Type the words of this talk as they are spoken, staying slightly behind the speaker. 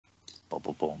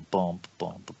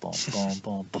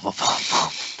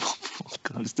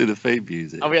Let's do the theme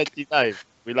music. Are we actually live?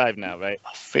 We're live now, right?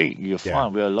 I think you're fine. Yeah.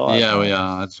 We're live. Yeah, we mate.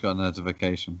 are. I just got a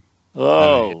notification.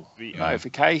 Oh, We are.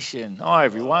 notification. Hi,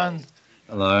 everyone.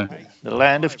 Hello. The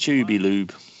land of Tubby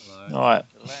Lube. All right.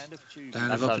 Land of That's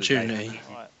how the opportunity.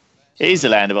 It is the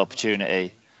land of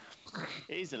opportunity.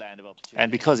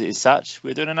 And because it is such,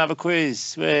 we're doing another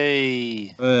quiz. Way.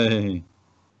 Hey.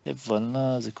 Everyone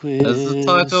loves a quiz. Is the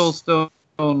title still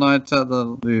Night at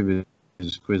the Movies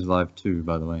Quiz Live 2,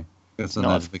 by the way? It's a No,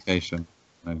 I've notification.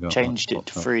 I got Changed it to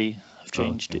popped up. free. I've Oh,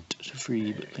 changed okay. it to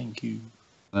free, but thank you.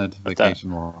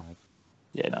 Notification live.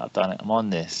 Yeah, no, I've done it. I'm on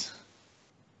this.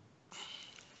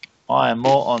 I am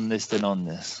more on this than on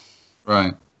this.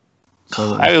 Right.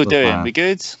 So How are we all what's the doing? plan? We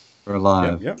good? We're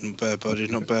live. Yep. Not bad, buddy.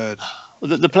 Not bad.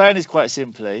 Well, the plan is quite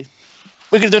simply,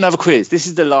 we're going to do another quiz. This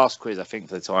is the last quiz, I think,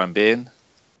 for the time being,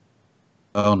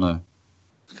 Oh no.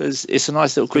 because it's a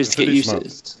nice little quiz to For get this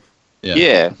used to. Yeah.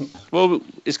 Yeah. Well,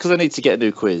 it's because I need to get a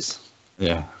new quiz,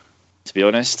 Yeah. to be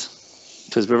honest,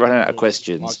 because we're running out of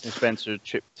questions. Marks and Spencer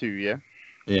trip 2, yeah?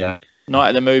 Yeah. Night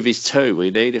at the Movies 2, we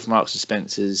need, if Marks and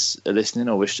Spencer's are listening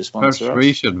or wish to Perhaps sponsor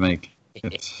we us. should make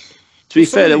it. To be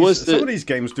fair, there was some of the. these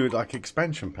games do it like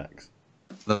expansion packs.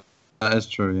 That is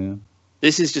true, yeah.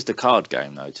 This is just a card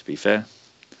game, though, to be fair.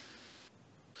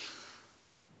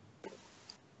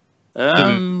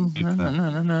 No.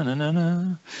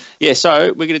 Yeah, so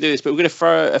we're going to do this, but we're going to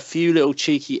throw a few little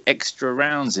cheeky extra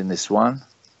rounds in this one.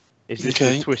 Is this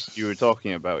Okay. the twist you were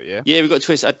talking about, yeah? Yeah, we've got a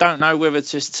twist. I don't know whether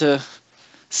just to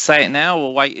say it now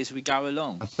or wait as we go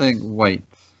along. I think wait.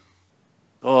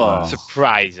 Oh, Oh.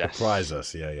 Surprise us. Surprise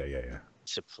us. Yeah.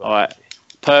 Surprise. all right,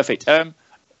 perfect.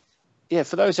 Yeah,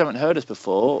 for those who haven't heard us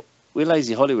before, we're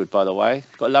Lazy Hollywood, by the way.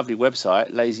 We've got a lovely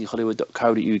website,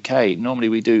 lazyhollywood.co.uk. Normally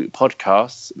we do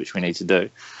podcasts, which we need to do,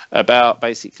 about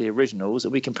basically originals,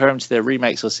 and we compare them to their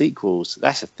remakes or sequels.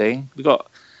 That's a thing. We've got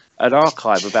an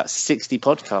archive of about 60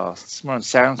 podcasts. We're on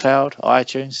SoundCloud,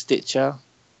 iTunes, Stitcher.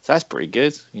 So that's pretty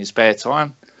good. In your spare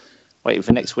time, waiting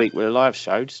for next week with a live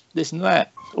show, just listen to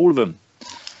that. All of them.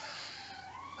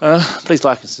 Please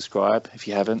like and subscribe if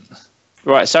you haven't.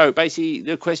 Right, so basically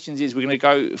the questions is we're going to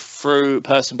go through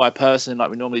person by person like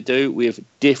we normally do with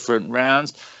different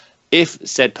rounds. If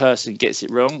said person gets it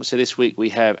wrong, so this week we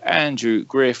have Andrew,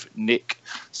 Griff, Nick,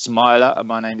 Smiler, and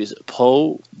my name is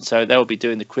Paul. So they'll be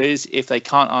doing the quiz. If they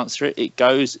can't answer it, it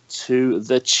goes to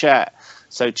the chat.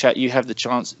 So chat, you have the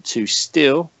chance to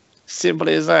steal. Simple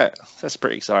as that. That's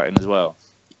pretty exciting as well.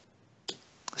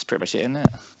 That's pretty much it, isn't it?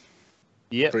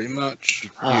 Yep. Pretty much.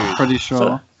 Pretty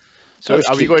sure. So let's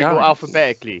are we keep going to go going.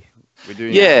 alphabetically? We're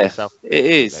doing Yeah, it it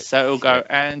is. So it'll go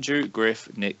Andrew, Griff,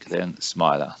 Nick, then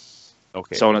Smiler.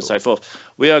 Okay. So on and so forth.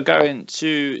 We are going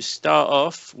to start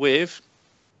off with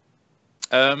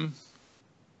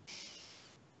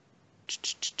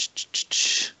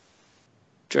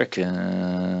do you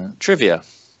reckon, trivia.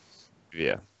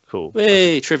 Yeah. Cool.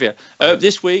 Hey, trivia.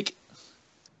 This week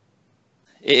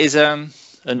it is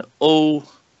an all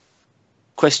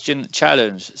question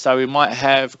challenge. So we might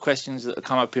have questions that have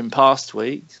come up in past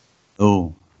weeks,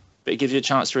 Oh. but it gives you a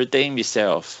chance to redeem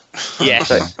yourself.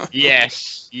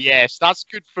 Yes. yes. That's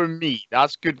good for me.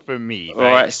 That's good for me. All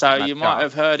right, so My you might job.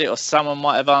 have heard it or someone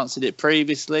might have answered it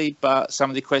previously, but some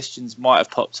of the questions might have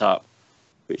popped up,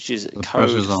 which is The code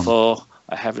pressure's on. for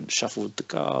I haven't shuffled the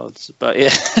cards. But yeah,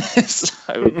 so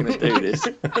we're going to do this.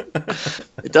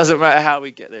 It doesn't matter how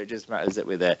we get there, it just matters that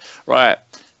we're there. Right,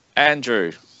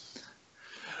 Andrew.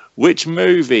 Which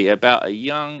movie about a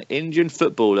young Indian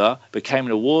footballer became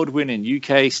an award-winning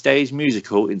UK stage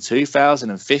musical in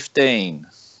 2015?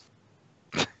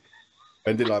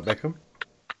 Ended like Beckham.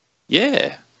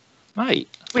 Yeah, mate,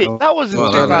 Wait, Oh, that wasn't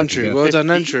well Well done, done, Andrew. Well done,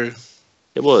 Andrew.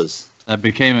 it was. That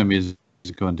became a musical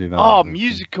in 2000. Oh,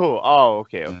 musical. Oh,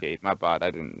 okay. My bad.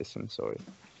 I didn't listen. Sorry.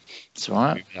 It's all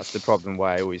right. Maybe that's the problem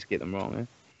why I always get them wrong.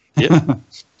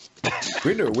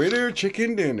 Winner,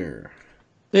 chicken dinner.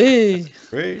 Hey.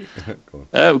 Right? Go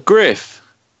on. Griff,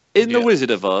 in The Yeah.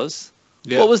 Wizard of Oz,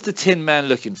 Yeah. what was the Tin Man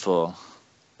looking for?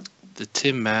 The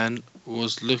Tin Man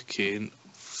was looking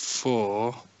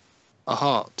for a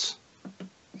heart.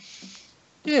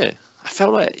 Yeah, I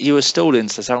felt like you were stalling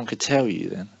so someone could tell you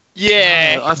then.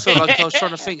 Yeah. I felt like I was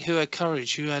trying to think who had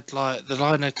courage, who had like the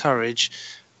line of courage,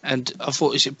 and I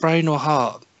thought, is it brain or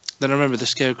heart? Then I remember the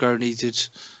Scarecrow needed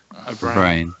a brain.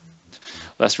 Brain.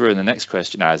 Let's ruin the next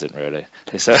question. No, it isn't really.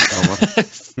 It's,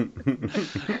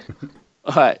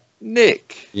 all right,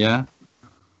 Nick. Yeah.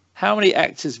 How many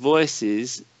actors'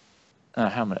 voices?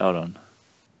 How many? Hold on.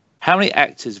 How many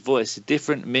actors voiced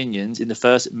different minions in the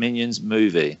first Minions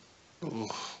movie? Ooh.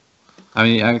 How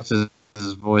many actors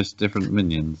voiced different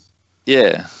minions.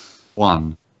 Yeah.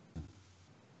 One.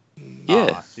 Yeah.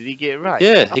 Ah, did he get it right?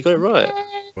 Yeah, he got it right.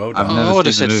 Well I've done. never I would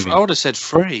have seen said. the movie. I would have said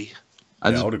 3. I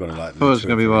Yeah, just I would have gone like thought it was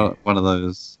going to be one of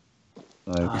those.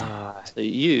 Like, Ah, so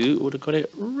you would have got it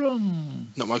wrong.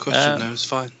 Not my question. No, it's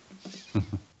fine.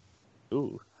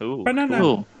 Ooh, ooh. Banana.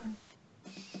 Cool.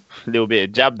 Little bit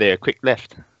of jab there, quick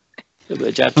left. A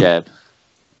bit of jab.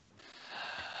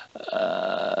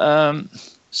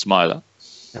 Smiler.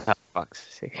 Oh, fuck's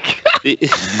sake.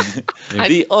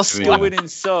 The Oscar-winning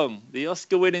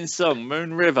song,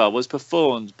 "Moon River," was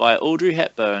performed by Audrey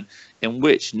Hepburn in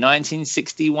which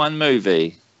 1961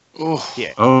 movie? Oh,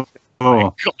 Yeah. oh,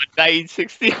 God,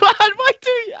 1961. Why do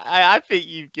you? I think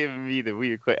you've given me the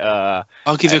weird quick. I'll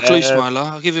give you a clue, Uh, Smiler.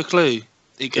 I'll give you a clue.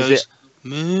 It Is goes it-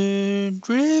 Moon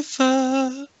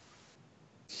River.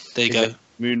 There you Is go.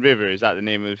 Moon River, is that the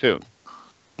name of the film?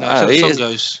 No, Oh, that's how the he song is-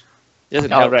 goes. It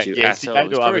hasn't Oh, helped right, you yeah, at see, all. I It's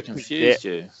don't have probably a clue. confused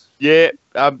you.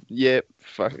 Yeah,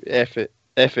 fuck, F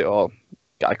it all.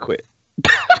 I quit.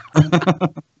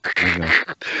 okay.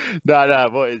 No,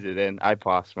 what is it then? I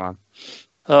pass, man.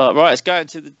 Right, let's go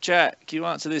into the chat. Can you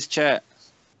answer this, chat?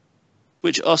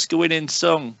 Which Oscar-winning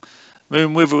song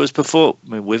 "Moon River" was performed?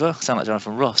 Moon River? Sound like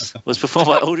Jonathan Ross. Was performed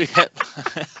by Audrey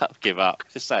Hepburn. I'll give up.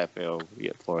 Just say a film. You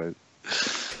get a point.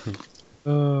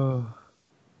 No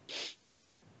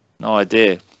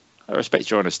idea. I respect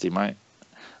your honesty, mate.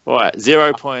 Right,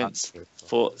 0 points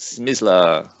for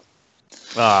Smizler.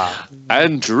 Ah,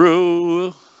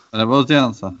 Andrew. And what was the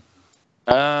answer?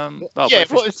 Yeah,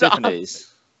 Breakfast what is at that?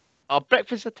 Tiffany's.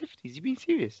 Breakfast at Tiffany's. You being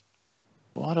serious?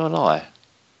 Why do I lie?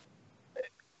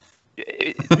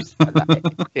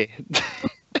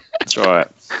 That's right.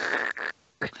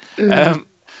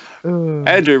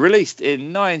 Andrew, released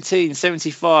in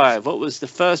 1975. What was the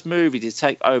first movie to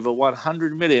take over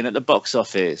 100 million at the box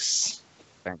office?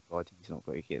 Thank God he's not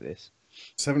going to get this.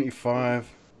 75.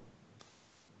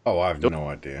 Oh, I have no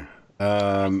idea.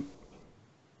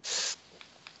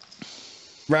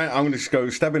 Right, I'm going to just go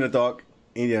Stab in the Dark,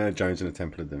 Indiana Jones and the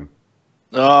Temple of Doom.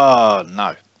 Oh,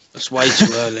 no. That's way too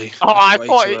early. Oh, I Way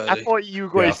thought too early. you were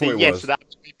going Yeah, I to say thought it yes. was. So that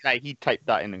was like he typed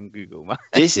that in Google, man.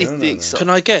 This is No, no, the no. exciting. Can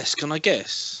I guess? Can I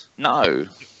guess? No.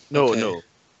 No, Okay. no.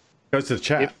 Go to the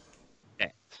chat.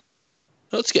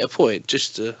 Not to get a point,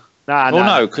 just to. Nah, Well,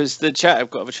 nah. no, because the chat have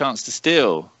got a chance to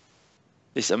steal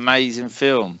this amazing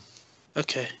film.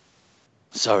 Okay.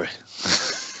 Sorry.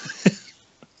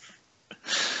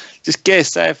 Just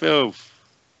guess, say a film.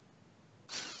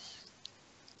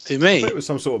 Who, I me? thought it was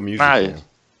some sort of musical. No.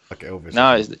 Like Elvis.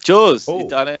 No, it's Jaws. Oh. He's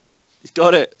done it. He's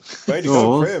got it. Way to go,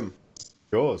 Yours. Prim.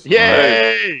 Yours.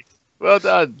 Yay! Well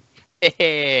done.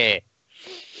 You're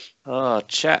Oh,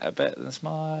 chat a bit than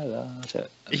smile. Chat.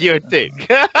 a dick.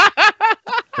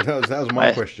 That was my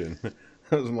Right. question.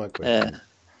 That was my question.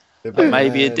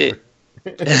 Maybe a dick.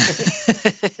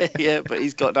 Yeah, but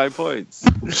he's got no points.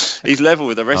 He's level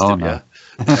with the rest Oh, of no.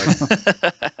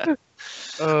 you.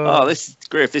 Oh,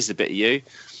 Griff, this is a bit of you.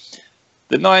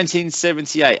 The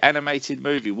 1978 animated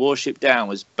movie Warship Down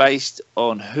was based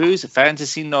on whose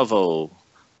fantasy novel?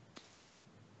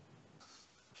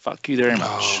 Fuck you very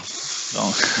much.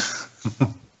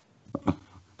 Oh,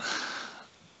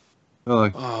 Oh,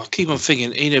 I keep on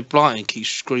thinking Enid Blyton keeps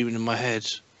screaming in my head.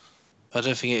 I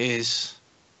don't think it is.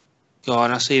 Go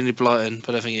on, I see Enid Blyton, but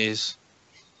I don't think it is.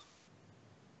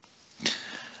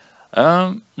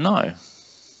 No.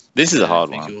 This is a hard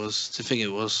I think one. it was. I think it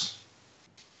was.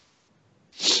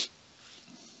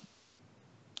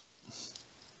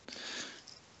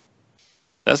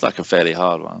 That's like a fairly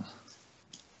hard one.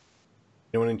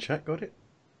 Anyone in chat got it?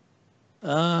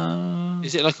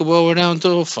 Is it like a well-renowned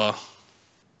author?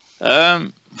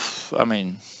 I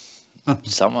mean,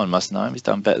 someone must know him. He's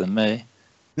done better than me.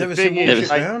 Never thing seen is, Warship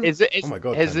like, Down? is it, Oh my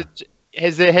God, Has Tanner.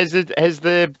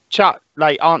 the chat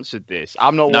like answered this?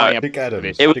 I'm not No. wanting a Dick point for Adams.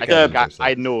 this. It was, Dick I, Adams, think I said.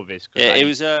 I know this. 'cause Yeah, I- it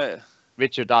was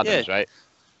Richard Adams, right?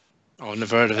 Oh,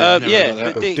 never heard of it. Never yeah, heard of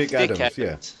that. but Dick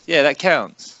Adams, yeah, that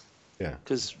counts. Yeah.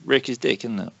 Because Rick is Dick,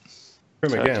 isn't it?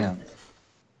 Prim So it again. counts.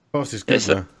 Fastest Yes,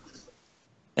 good, sir.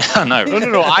 I know.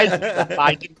 No. I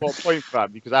didn't want a point for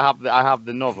that because I have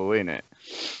the novel in it.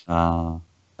 ah.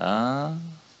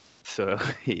 So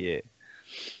yeah.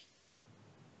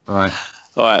 Right.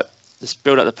 All right, let's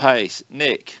build up the pace.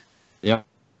 Nick, Yeah.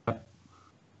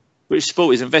 which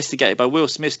sport is investigated by Will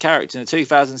Smith's character in the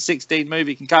 2016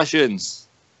 movie Concussions?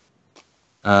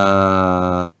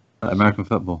 American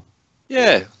football.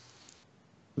 Yeah.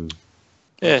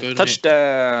 Yeah, Good, Nick.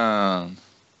 touchdown.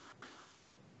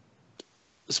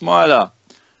 Smiler.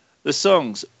 The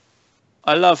songs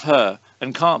I Love Her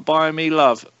and Can't Buy Me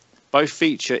Love both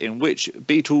feature in which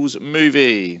Beatles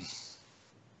movie?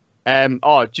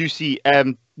 Juicy.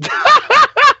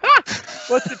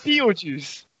 What's the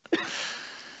Beetlejuice?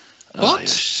 Oh,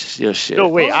 What? you're shit. No,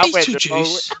 wait, I went the wrong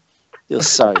Beetlejuice. You're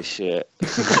so shit.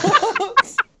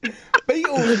 What?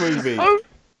 Beatles movie.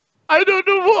 I don't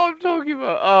know what I'm talking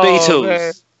about. Oh, Beatles,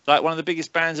 man. like one of the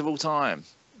biggest bands of all time.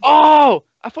 Oh,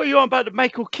 I thought you were on about the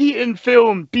Michael Keaton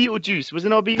film Beetlejuice. Was it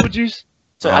not Beetlejuice?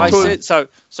 So Oh. I thought- said,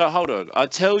 so hold on. I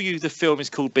tell you the film is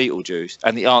called Beetlejuice,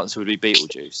 and the answer would be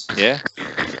Beetlejuice. Yeah,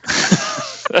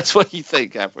 that's what you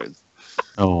think happens.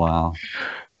 Oh wow.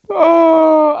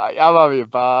 Oh, I'm having a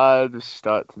bad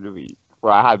start to the week.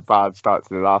 Well, I had bad start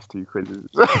to the last two quizzes.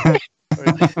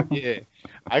 Yeah,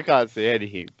 I can't say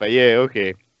anything. But yeah,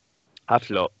 okay. I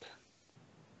flopped.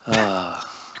 Ah.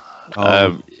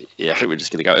 Oh, Yeah, I think we're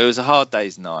just gonna go. It was a hard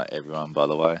day's night, everyone. By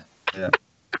the way. Yeah.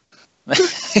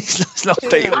 it's not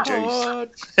Beetlejuice.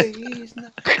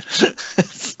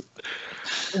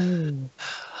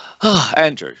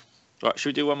 Andrew, right? Should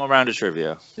we do one more round of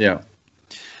trivia? yeah.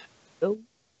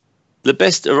 The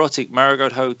Best Erotic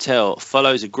Marigold Hotel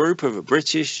follows a group of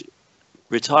British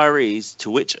retirees to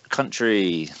which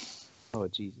country? Oh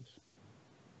Jesus!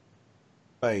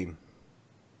 Spain.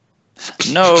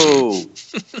 No.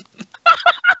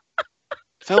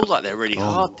 Felt like they're really Oh.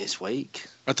 hard this week.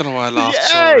 I don't know why I laughed. Yay!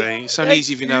 Sorry. It's only Thank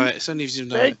easy if you you. know it. It's only easy if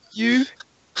you know Thank it. you.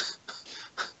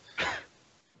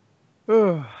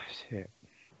 Oh shit!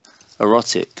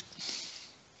 Erotic.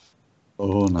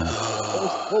 Oh no.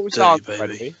 What was Dirty the answer, by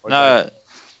the baby. way? Or No, sorry?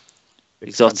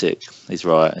 exotic. He's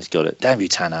right. He's got it. Damn you,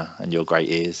 Tanner, and your great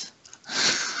ears.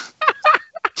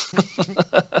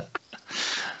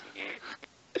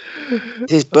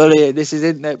 This is bullying. This is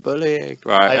internet bullying.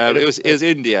 Right. It was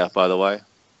India, by the way.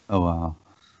 Oh wow.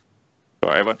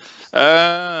 Right, everyone.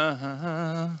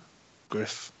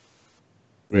 Griff.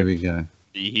 Here we go.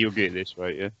 He'll get this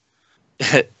right, yeah.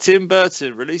 Tim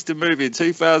Burton released a movie in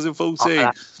 2014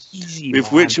 that's easy, with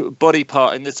man. which body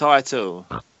part in the title?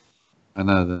 I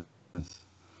know this.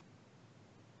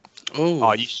 Oh,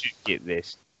 Oh, you should get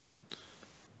this.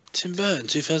 Tim Burton,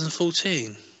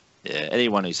 2014. Yeah,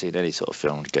 anyone who's seen any sort of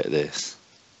film would get this.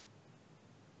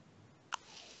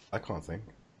 I can't think.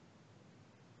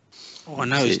 Oh, I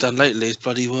know he's done lately. It's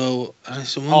bloody well.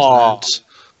 Alice in Oh. Wonderland.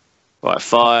 Right,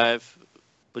 5.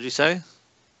 What'd you say?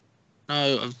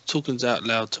 No, I'm talking out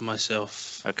loud to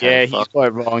myself. Okay. Yeah, he's got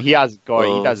it wrong. He has got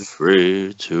it. He doesn't.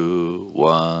 3, 2,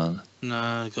 1.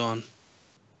 No, go on.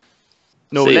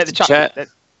 No, See, let the it's chat. chat.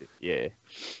 Yeah.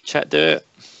 Chat, do it.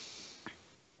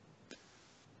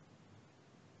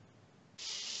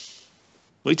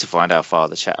 We need to find how far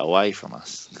the chat away from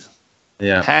us.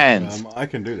 Yeah. Hand. I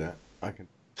can do that. I can.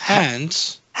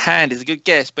 Hands? Hand is a good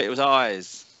guess, but it was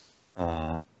eyes.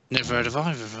 Never heard of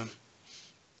either of them.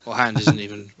 Well, hand isn't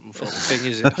even a thing,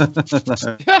 is it?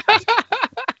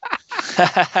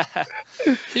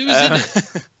 Who was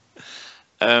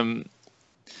in it?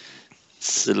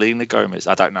 Selena Gomez.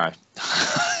 I don't know.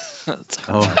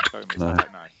 Oh, Gomez, no. I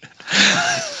don't know.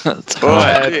 Oh,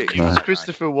 Right, It was Nick.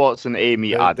 Christopher Watson,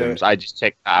 Amy The- Adams. I just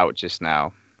checked that out just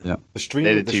now. The stream.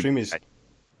 They're the The two- stream is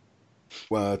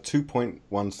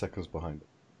 2.1 seconds behind.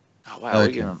 Oh, wow, we're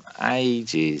Okay. giving them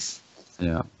ages.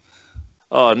 Yeah.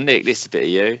 Oh, Nick, this is a bit of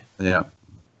you. Yeah.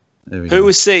 There we Who go.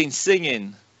 was seen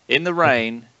singing in the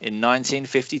rain in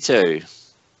 1952?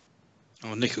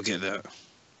 Oh, Nick will get that.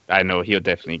 I know he'll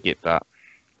definitely get that.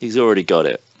 He's already got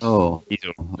it. Oh. He's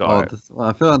already Oh, got it. well,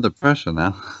 I feel under pressure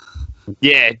now.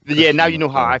 Yeah, yeah. Now you know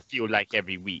how I feel like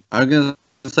every week. I'm gonna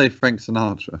say Frank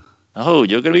Sinatra. Oh,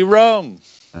 you're going to be wrong.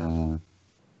 Who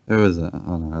is it?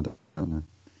 Oh no, I don't know.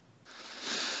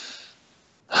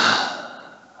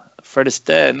 Fred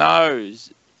Astaire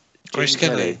knows. Grace Gene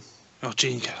Kelly. Oh,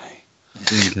 Gene Kelly.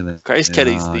 Gene Kelly. Grace Yeah,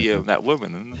 Kelly's I the think- that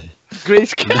woman, isn't it?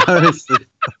 Grace No, it's the-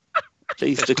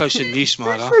 She's It's the closer than you,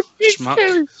 Smiler. Grace Schmuck.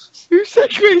 Kelly. Who said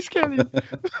Grace Kelly?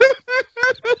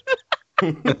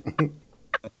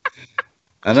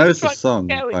 I know it's a Frank song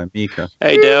Kelly. by Mika.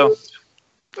 Hey, Dale.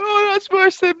 Oh, that's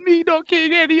worse than me not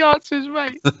getting any answers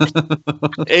right.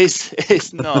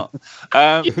 It's not.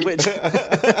 Which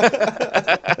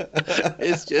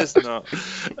it's just not.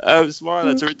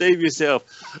 Smiler, to redeem yourself.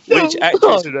 Which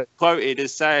actress quoted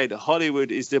as saying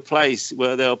Hollywood is the place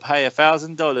where they'll pay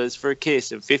 $1,000 for a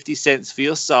kiss and 50 cents for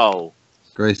your soul?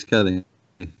 Grace Kelly.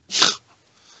 You're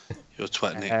a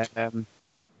twat, Nick.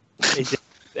 Is it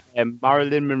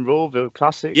Marilyn Monroe, the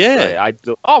classic? Yeah.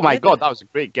 Oh my Yeah. god, that was a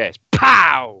great guess.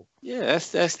 Pow! Yeah, that's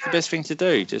the best thing to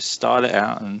do. Just style it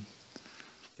out and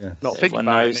Yeah. Not think everyone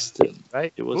about knows it, that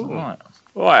right? it wasn't Ooh. right.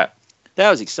 Right.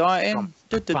 That was exciting.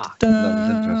 Fuck. That was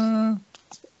interesting.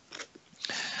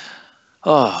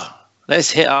 Oh,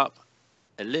 let's hit up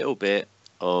a little bit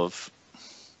of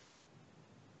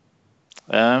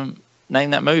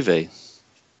Name that movie.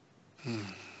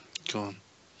 Go on.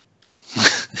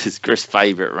 It's Griff's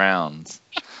favourite round.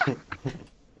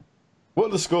 What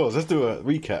are the scores? Let's do a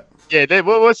recap. Yeah,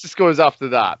 what's the scores after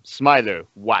that? Smiler,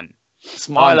 1.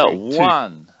 Smiler, Andrew,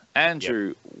 1.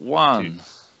 Andrew, 1.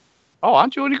 Oh,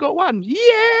 Andrew only got 1.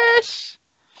 Yes!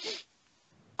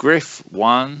 Griff,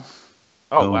 1.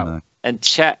 Oh, wow. no. And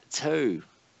Chat, 2.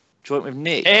 Joint with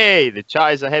Nick. Hey, the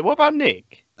chat is ahead. What about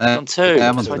Nick? On 2. yeah,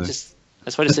 I'm on That's two. why I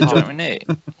just said joint with Nick.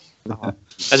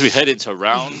 As we head into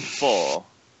round 4.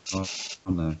 Oh,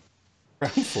 no.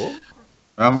 Round 4?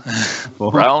 Round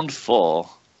 4? Round 4.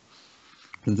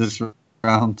 Is this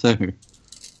round 2?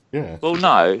 Yeah. Well,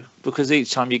 no, because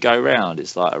each time you go round,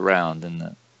 it's like a round, isn't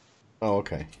it? Oh,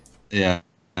 okay. Yeah,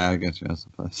 I get you, I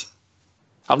suppose.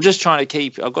 I'm just trying to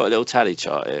keep. I've got a little tally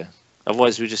chart here.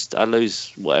 Otherwise, I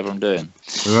lose whatever I'm doing.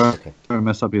 We won't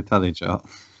mess up your tally chart.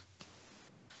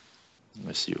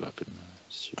 Let's see what happened.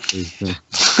 Please do.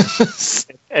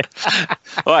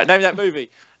 All right, name that movie.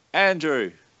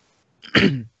 Andrew.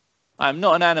 I'm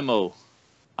not an animal.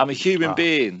 I'm a human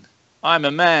being. I'm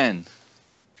a man.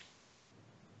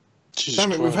 Jesus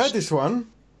Damn it, we've Christ. had this one.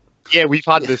 Yeah, we've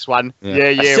had this one. Yeah.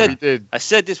 Yeah, we did. I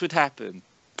said this would happen.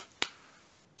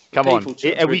 Come People on. trying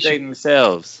Yeah, to we redeem should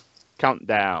themselves. count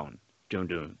down. Dun,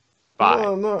 dun. 5,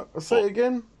 No, no. Say it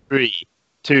again. 3,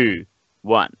 2,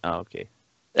 1. Oh, okay.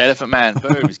 Elephant Man.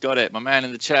 Boom. He's got it. My man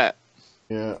in the chat.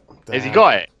 Yeah. Has he damn.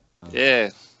 got it? Yeah.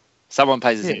 Someone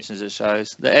pays Yeah. attention to the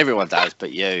shows. Everyone does,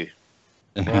 but you.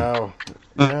 Wow.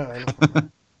 Yeah.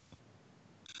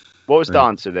 What was the Right.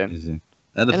 answer then? Easy.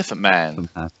 Elephant Man.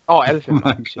 Man. Oh, Oh Elephant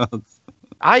my Man. god.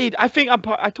 I think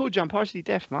I told you I'm partially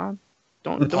deaf, man.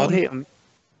 Don't Pardon? hate him.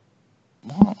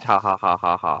 What? Ha ha ha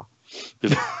ha ha.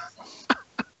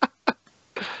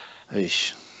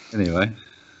 Eesh. Anyway.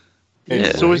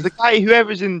 Yeah. So is the guy,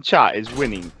 whoever's in the chat, is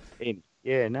winning?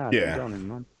 Yeah, no. Yeah. Done him,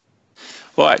 man.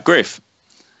 Right, Griff.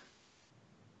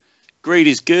 Greed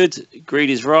is good. Greed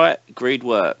is right. Greed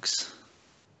works.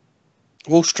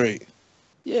 Wall Street.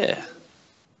 Yeah.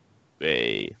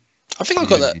 Hey. I think I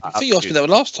got that. I think you asked me that one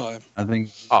last time. I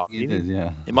think Oh, you did,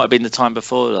 yeah. It might have been the time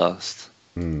before last.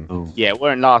 Hmm. Oh, Yeah, it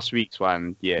weren't last week's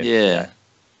one. Yeah. Yeah.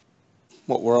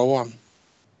 What, where I won?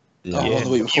 yeah. Oh, Yeah. the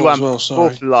week You before won as well, sorry.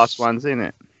 both the last ones,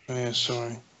 innit? Yeah,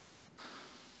 sorry.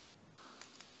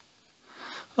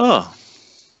 Oh,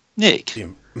 Nick.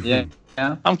 Yeah.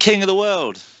 Yeah. I'm king of the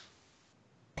world.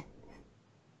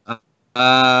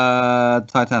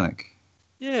 Titanic.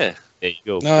 Yeah. There you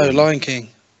go. No, Lion King.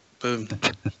 Boom.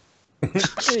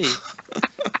 Hey.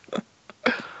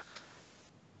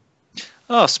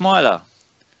 Oh, Smiler.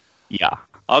 Yeah.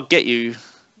 I'll get you,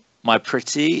 my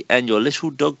pretty, and your little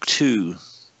dog too.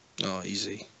 Oh,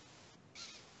 easy.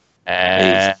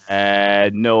 No.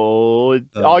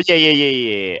 Oh,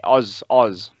 yeah. Oz.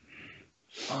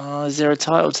 Oh, is there a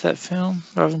title to that film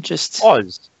rather than just?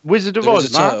 Oz. Wizard of There Oz,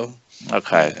 is a man. title.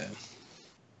 Okay. Yeah.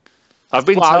 I've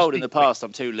been Well, I was told in the thinking- past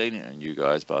I'm too lenient on you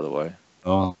guys. By the way.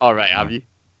 Oh, All right, have you?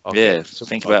 Okay. Yeah.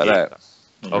 Think about that.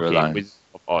 When you're Okay, alone. Wizard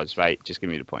of Oz, right. Just give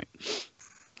me the point.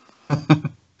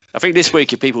 I think this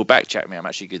week if people backchat me, I'm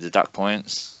actually good to duck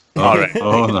points. All right.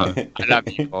 oh no. I love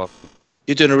you, Paul.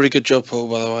 You're doing a really good job, Paul,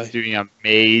 by the way. Doing an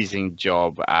amazing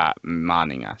job at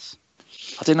manning us.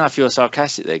 I don't know if you're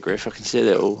sarcastic there, Griff. I can see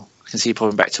I can see you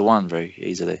popping back to 1 very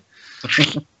easily.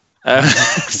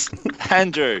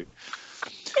 Andrew.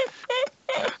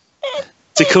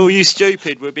 To call you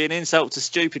stupid would be an insult to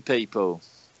stupid people.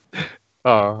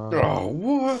 Oh. Oh,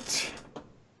 what?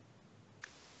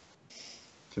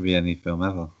 Could be any film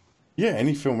ever. Yeah,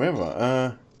 any film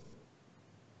ever.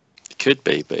 It could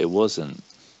be, but it wasn't.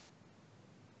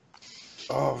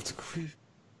 Oh, it's a cre-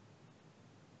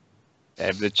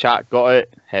 Have the chat got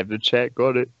it? Have the chat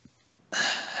got it?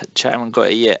 Chat haven't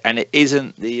got it yet, and it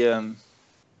isn't the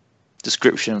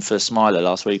description for Smiler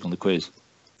last week on the quiz.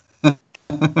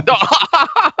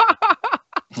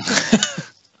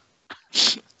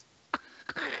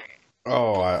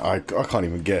 Oh, I can't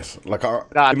even guess. Like,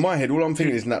 Nah, in my head, all I'm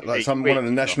thinking is like wait, one of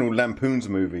the National Lampoon's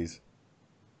movies.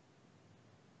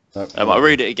 I'll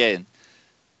read it again.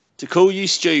 To call you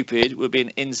stupid would be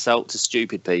an insult to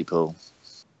stupid people.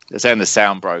 They're saying the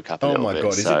sound broke up a Oh little my bit.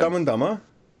 god, is so it Dumb and Dumber?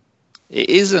 It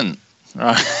isn't.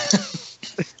 Right. I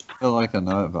feel like I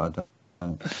know it, but I don't. I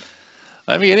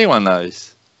don't think anyone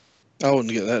knows. I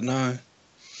wouldn't get that, no.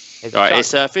 Right,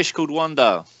 it's a fish called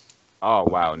Wanda. Oh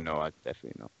wow, no, I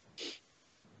definitely not.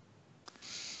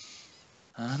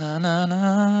 Na, na, na.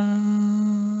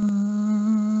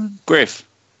 Griff,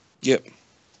 Yep.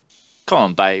 come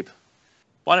on, babe.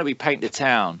 Why don't we paint the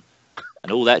town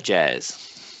and all that jazz?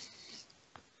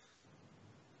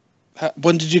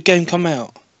 When did your game come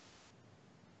out?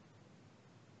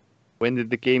 When did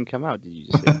the game come out? Did you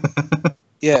just say?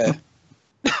 Yeah,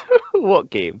 What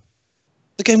game?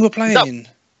 the game we're playing.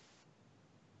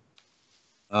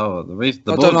 Oh, the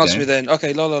Oh, board don't answer me game. then.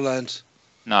 Okay, La La Land.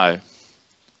 No.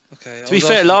 Okay. To be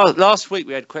fair, last week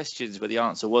we had questions where the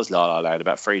answer was La La Land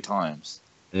about 3 times.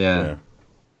 Yeah. Yeah.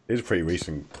 It's pretty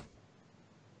recent.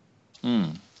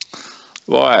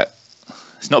 Right.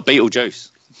 It's not Beetlejuice.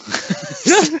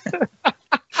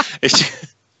 it's just,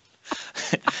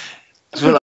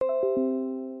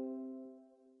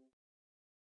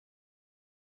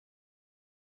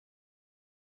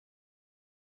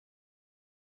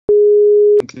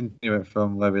 Continue it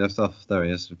from where we left off. There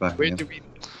he is. He's back Where again. do we?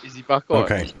 Is he back on?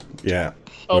 Okay. Yeah.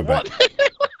 Oh, we're back. what?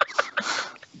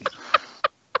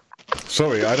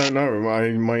 Sorry, I don't know.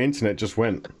 My internet just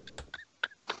went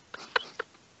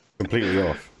completely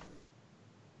off.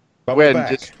 But we're When?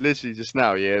 back. Just literally just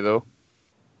now, yeah, though. What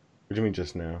do you mean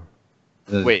just now?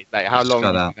 Wait, like how long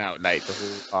Shut is up. it now? Like the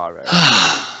whole bar, right?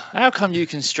 how come you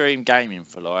can stream gaming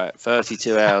for like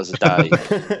 32 hours a day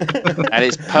and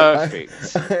it's perfect?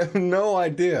 I have no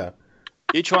idea.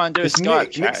 You try and do a It's Skype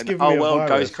Nick. chat Nick's and the giving whole me a world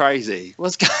virus. goes crazy.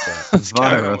 What's going on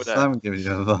Virus. with that? I'm giving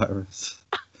you a virus.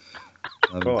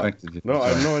 I've Right. infected you. No, I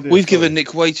have no idea. We've Sorry. given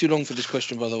Nick way too long for this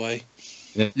question, by the way.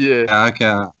 Yeah. Yeah,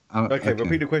 okay. Okay,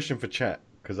 repeat the question for chat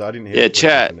because I didn't hear. Yeah, the question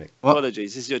chat. for Nick. What?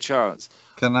 Apologies, this is your chance.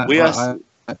 Can I? We well, are.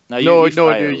 No, No, you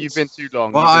failed. you've been too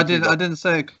long. well, You've I been too didn't. I long. didn't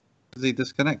say it because he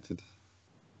disconnected.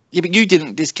 Yeah, but you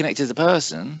didn't disconnect as a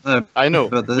person. No, I know.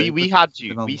 But the- we had you.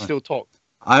 been on We there. still talked.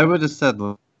 I would have said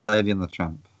Lady and the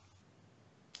Tramp.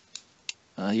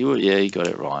 You got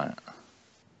it right.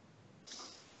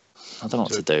 I don't know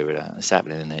what to do with that. It's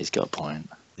happening, and he's got a point.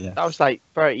 That was like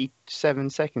 37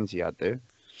 seconds you had, dude.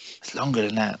 It's longer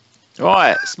than that.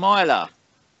 Right, Smiler.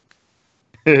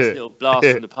 Little blast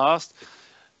from the past.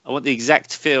 I want the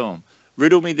exact film.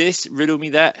 Riddle me this, riddle me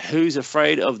that. Who's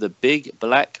afraid of the big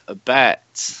black bat?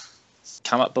 It's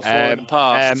come up before in the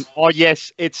past. Oh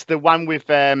yes, it's the one with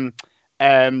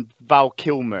Val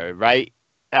Kilmer, right?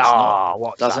 not.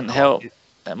 What's Doesn't that help. called?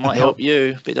 That might help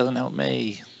you, but it doesn't help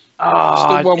me.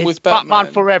 Ah, the one it's with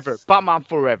Batman. Forever. Batman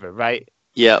Forever, right?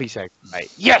 Yeah. 3 seconds,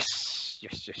 right? Yes.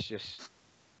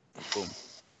 Boom.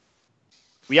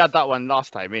 We had that one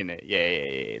last time, innit?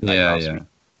 Yeah. Like Yeah, last yeah. week.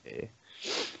 Yeah.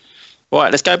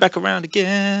 Right, let's go back around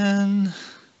again.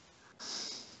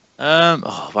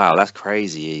 Oh wow, that's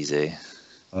crazy easy.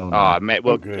 Oh, no. Ah, mate. Oh,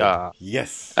 Well, good.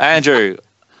 Yes. Andrew,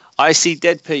 I see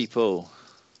dead people.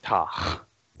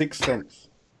 Sixth Sense.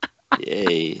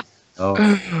 Yay. Oh,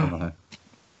 no.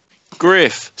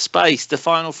 Griff, Space, The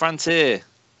Final Frontier.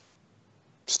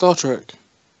 Star Trek.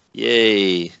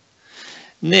 Yay.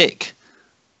 Nick,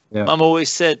 Yeah. Mum always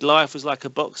said life was like a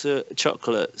box of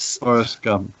chocolates. Forrest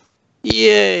Gump.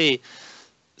 Yay.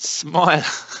 Smile.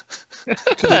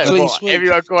 clean What, sweep.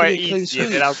 everyone go Give out me a clean easy, and sweep.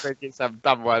 then I'll go get some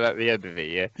dumb one at the end of it.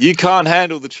 Yeah. You can't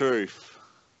handle the truth.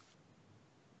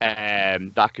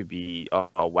 That could be.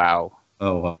 Oh wow.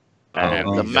 Oh, wow.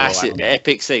 Um, The no, massive, I-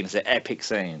 epic scene. It's an epic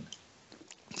scene.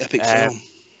 Epic Um, film.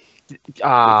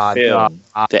 Ah, Film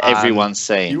no, that everyone's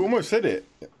You seen. almost said it.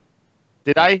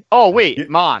 Did I? Oh wait, Yeah.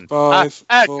 man. 5,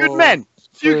 Good 4, men.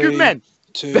 Few good 3, men.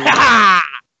 2. Did I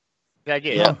get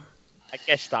it? Yeah. I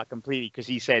guessed that completely because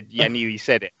he said, yeah, I knew he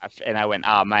said it, and I went,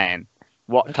 ah, man.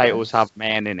 What titles have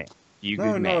man in it? You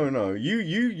good man. No.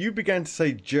 You began to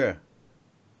say "J."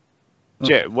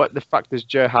 Jer, what the fuck does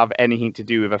Jer have anything to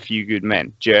do with a few good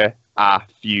men? Jer, a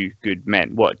few good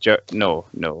men. What? Jer? No.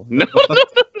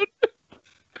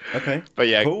 Okay. But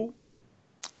yeah, Cool.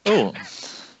 Oh.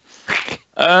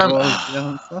 What was the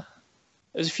answer?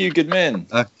 There's a few good men.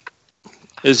 Okay.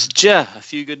 There's a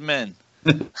few good men.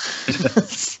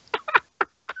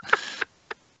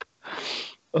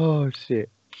 oh shit.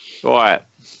 Right.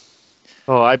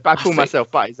 Oh, I pull think-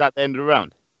 myself back. Is that the end of the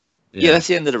round? Yeah, that's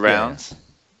the end of the round.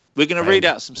 We're going to read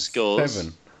out some scores.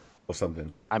 7 or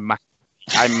something. I must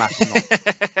not.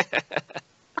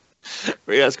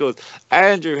 Read out scores.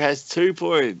 Andrew has 2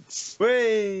 points.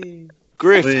 Way.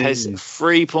 Griff Whee. has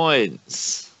 3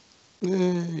 points.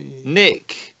 Yay.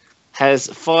 Nick has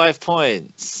 5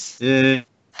 points. Yeah.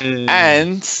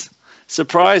 And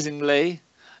surprisingly,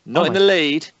 not Oh in my- the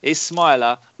lead, is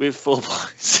Smiler with 4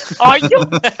 points.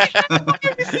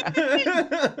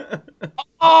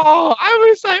 Oh, I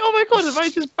was like, oh my god, if I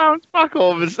just bounce back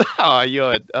over. Oh,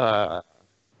 you're.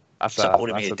 That's Stop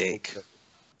calling me a dick.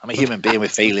 I'm a human being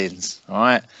with feelings. All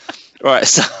right. Right.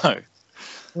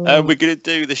 So we're going to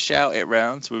do the shout it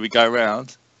round where we go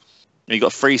round. You've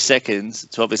got 3 seconds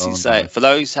to obviously Oh, say no. it. For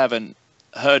those who haven't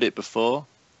heard it before,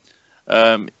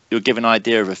 you'll give an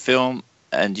idea of a film.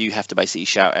 and you have to basically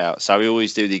shout out. So we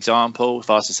always do the example. If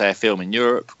I was to say a film in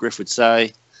Europe, Griff would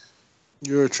say,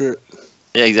 You're a trip.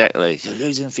 yeah, exactly. You're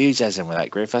losing enthusiasm with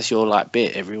that, Griff. That's your like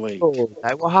bit every week. Oh,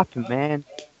 like, what happened, man?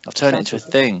 I've turned it into a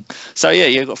thing. So yeah,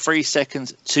 you've got 3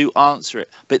 seconds to answer it.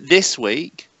 But this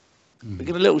week, we're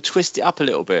going to twist it up a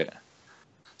little bit.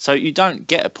 So you don't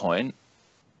get a point.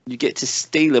 You get to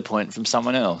steal a point from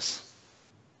someone else.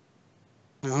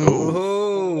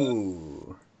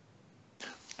 Oh.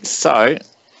 So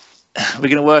we're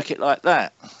going to work it like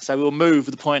that. So we'll move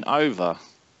the point over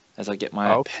as I get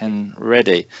my pen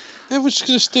ready. Everyone's just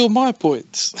going to steal my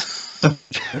points.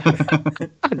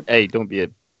 Hey, don't be a...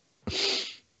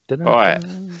 All right.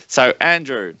 So,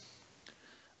 Andrew,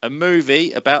 a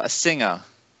movie about a singer.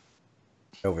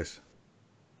 Elvis.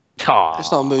 It's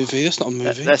not a movie. That's not a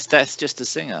movie. That's just a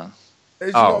singer.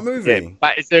 It's not a movie. Yeah.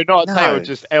 But is there not a No. title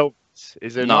just Elvis?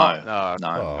 Is there No. not? No.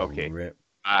 Oh, Okay. rip.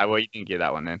 Well, you didn't get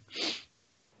that one then.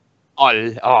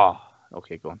 Okay,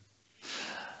 go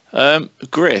on.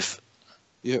 Griff.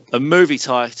 Yep. A movie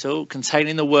title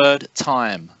containing the word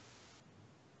time.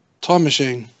 Time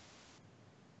Machine.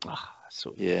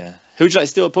 So, Yeah. Who would you like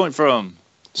to steal a point from?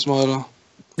 Smiler.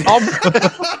 Are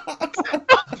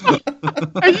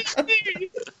you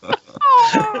serious?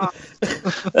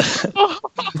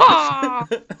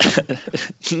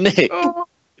 Nick.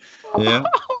 Yeah.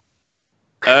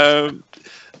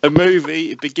 A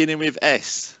movie beginning with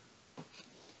S.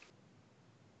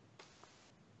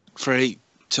 3,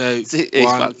 2, He's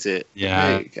 1. fucked it. Yeah.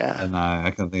 There you go. No,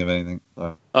 I can't think of anything.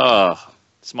 So. Oh,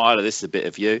 Smiler, this is a bit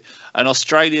of you. An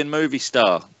Australian movie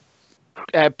star.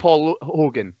 Paul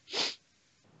Hogan.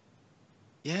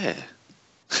 Yeah.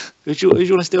 Who do you want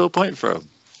to steal a point from?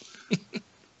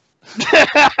 No.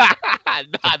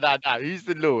 Who's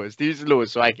the lowest? Who's the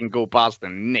lowest so I can go past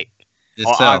them? Nick.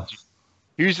 Yourself.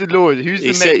 Who's the lowest? Who's the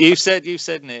You next?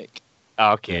 said Nick.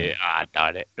 Okay.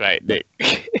 Darn it. Right, Nick.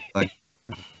 Like-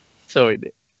 Sorry,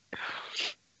 Nick.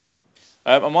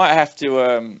 I might have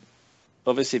to.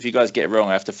 Obviously, if you guys get it wrong,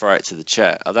 I have to throw it to the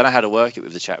chat. I don't know how to work it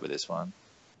with the chat with this one.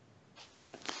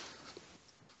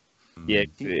 Yeah.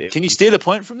 Can you steal a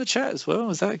point from the chat as well?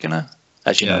 Is that gonna?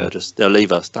 Actually, no. Yeah. They'll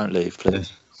leave us. Don't leave,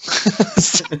 please.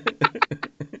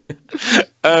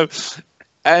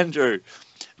 Andrew,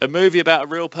 a movie about a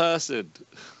real person.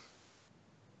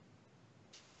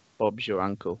 Bob's your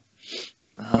uncle.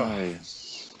 Oh,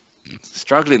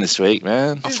 struggling this week,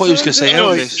 man. I thought he was going to say No,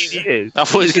 Elvis. he is. I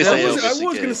thought he was going to say I Elvis. was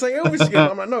going again. to say Elvis again.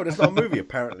 I'm like, no, that's not a movie,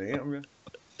 apparently.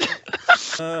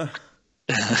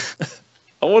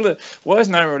 I wonder why has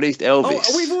no one released Elvis?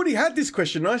 Oh, we've already had this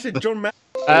question. I said John Madden.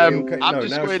 I'm no, just now going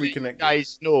it's to let you reconnected.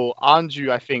 guys know,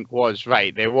 Andrew, I think, was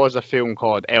right. There was a film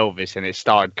called Elvis, and it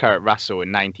starred Kurt Russell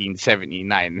in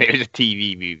 1979. It was a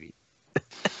TV movie.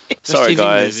 Sorry, TV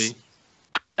guys. movie.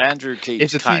 Andrew keeps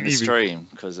It's a cutting the TV stream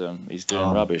because he's doing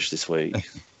Oh. rubbish this week.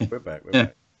 We're back. We're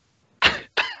back.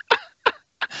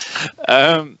 Who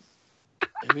are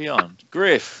we on?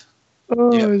 Griff,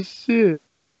 Oh, shit.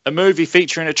 a movie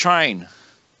featuring a train.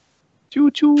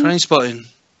 Choo-choo. Train Spotting.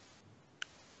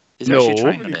 Is there actually a No.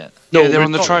 train in it? No, Yeah, they're we're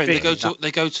on the not train. They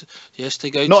fitting go to. Yes,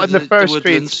 they go Not to in the first train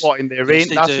woodlands. spot in there, Yes, ain't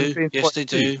they that do. in train Yes, spot they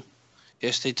two? do.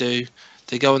 Yes, they do.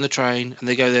 They go on the train and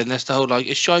they go there, and that's the whole like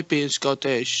it's shy being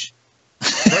Scottish.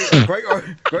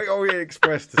 Great Orient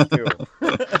Express to steal.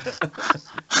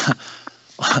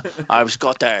 I'm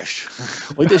Scottish.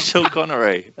 With the Sean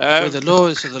Connery. With the law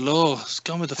is the law. It's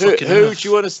gone with the Who fucking. do earth.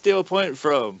 you want to steal a point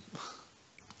from?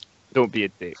 Don't be a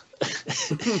dick.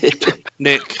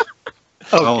 Nick.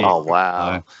 Oh,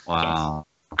 wow. Wow.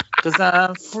 Because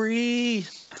I'm free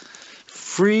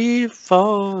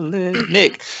falling.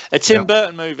 Nick, a Tim Yeah.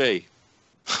 Burton movie.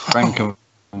 Frank and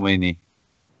Weenie.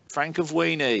 Frank of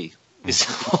Weenie. Is Just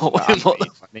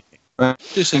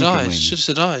said Frank and eyes. Weenie. Just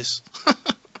said eyes.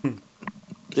 Did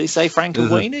he say Frank of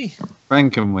Is it? Weenie?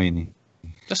 Frank and Weenie.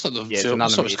 That's not the Yeah, it's film. an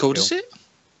That's not what it's animated called, film. is it?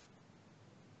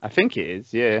 I think it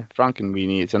is, yeah.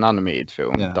 Frankenweenie, it's an animated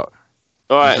film. Yeah. All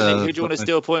right, It's, Nick, who do you want to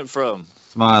steal a point from?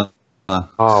 Smile. Oh,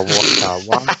 what a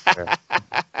wonder.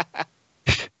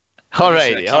 All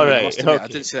right, I all right. must admit, I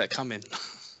Okay. didn't see that coming.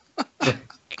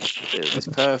 It was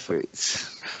perfect.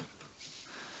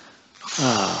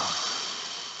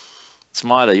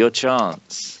 Smiler, your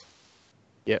chance.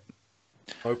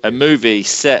 A movie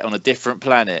set on a different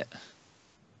planet.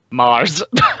 Mars.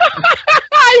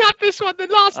 I had this one the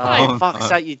last Oh, time. Oh, fuck's no.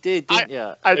 sake, you did, didn't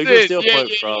you? I Who do you did, steal a yeah, point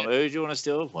yeah, from? Who do you want to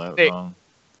steal a point Nick. from?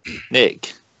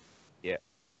 Nick. Yeah.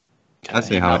 I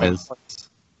see how it is. A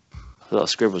lot of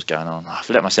scribbles going on. I've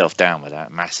let myself down with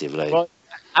that massively. Well,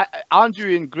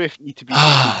 Andrew and Griff need to be 2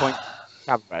 points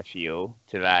camera, I feel,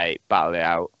 to like battle it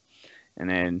out. And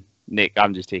then Nick,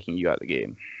 I'm just taking you out of the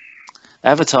game.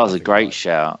 Avatar's a great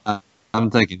shout. I'm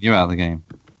taking you out of the game.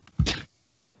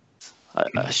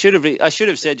 I should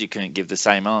have said you couldn't give the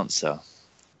same answer.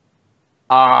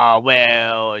 Ah,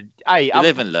 well, We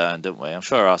live and learn, don't we? I'm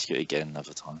sure I'll ask you again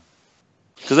another time.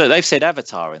 Because they've said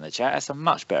Avatar in the chat. That's a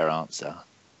much better answer.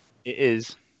 it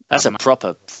is. That's a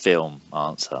proper film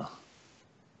answer.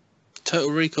 Total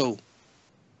Recall.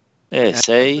 Yeah,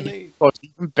 see? Well, it's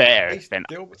even better It's than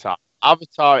still- Avatar.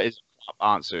 Avatar is a top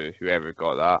answer, whoever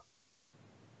got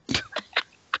that.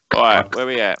 Alright, where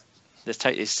we at? Let's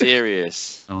take this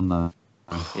serious. Oh no.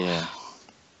 Yeah.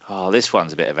 Oh, this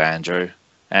one's a bit of Andrew.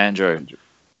 Andrew.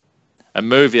 A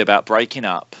movie about breaking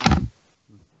up.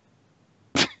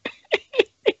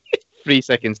 3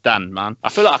 seconds done, man. I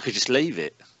feel like I could just leave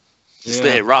it. Just Yeah.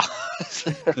 let it run.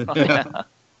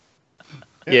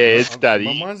 Yeah, it's My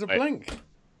daddy. mind's a blank.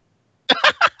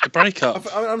 The breakup.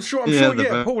 I'm sure. Yeah, the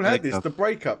Yeah, Paul had this. breakup. The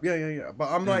breakup. Yeah. But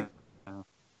I'm like,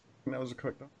 that was a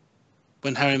correct answer.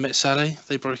 When Harry met Sally,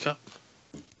 they broke up.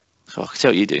 Oh, I can tell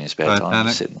what you're doing in spare time. Titanic.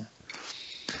 Just sitting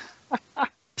there.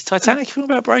 Is Titanic a film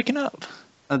about breaking up?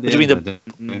 At the What do you mean end of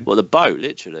the day. Well, the boat,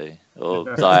 literally. Or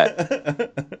like,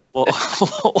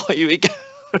 what are you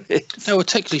going? No, well,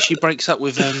 technically she breaks up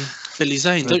with Billy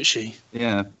Zane, don't she?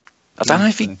 Yeah. I don't know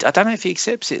if he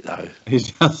accepts it though. He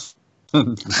just.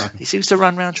 He seems to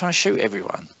run around trying to shoot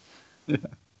everyone.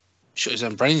 Shot his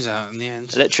own brains out in the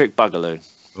end. Electric Boogaloo.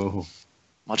 Oh.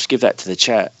 I'll just give that to the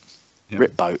chat. Yeah.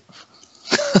 Rip boat.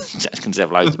 Chat can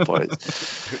have loads of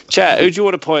points. Chat, who do you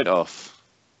want to point off?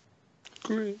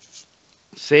 Griff.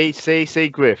 Say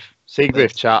Griff. Say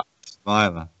Griff, chat.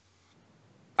 Smiler.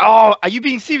 Oh, are you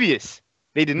being serious?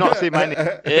 They did not say my name.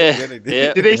 Yeah, they did.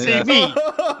 yeah. Did they say Yeah. me?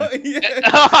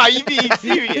 Yeah. Are you being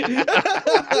serious?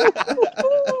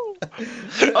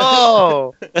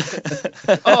 Oh,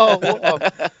 what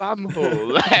a spam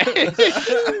hole!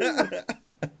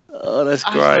 Oh, that's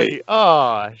great.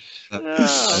 Oh, That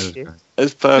okay. was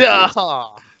That's perfect.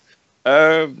 Ah.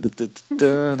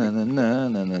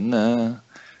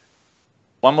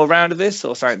 One more round of this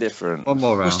or something different? One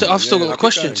more round. I've still got Yeah, a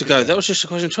question keep to going, go. That was just a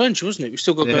question 20, wasn't it? We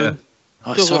still got to Yeah. go.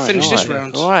 Oh, Still gotta finish this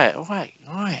round. All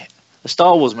right. A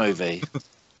Star Wars movie.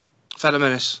 Phantom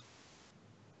Menace.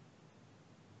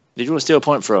 Did you want to steal a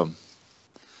point from?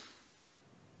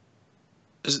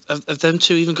 Have them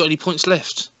two even got any points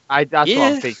left? That's what Yeah,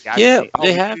 I'm thinking. Yeah, Oh,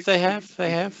 they we have. do? They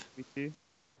have. We do?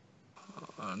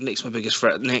 Nick's my biggest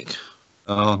threat, Nick.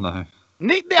 Oh no.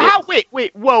 Nick, how? Wait,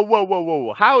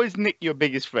 whoa! How is Nick your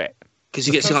biggest threat? Because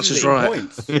he gets the answers Getting right.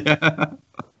 points. Yeah.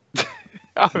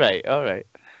 All right.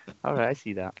 I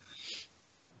see that.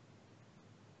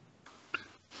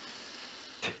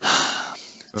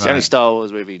 It's the only Star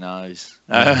Wars movie he knows.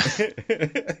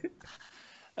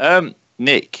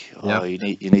 Nick, Yeah. you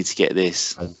need to get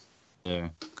this. Yeah.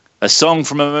 A song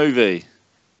from a movie.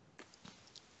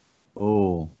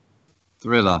 Oh.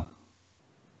 Thriller.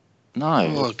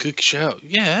 No. Oh, good shout.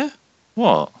 Yeah.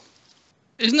 What?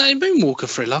 Isn't that a Moonwalker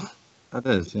thriller? That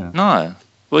is, yeah. No.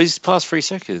 Well, he's past 3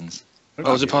 seconds.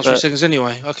 Oh, was it past 3 seconds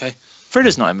anyway? Okay.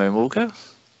 Thriller's not a Moonwalker.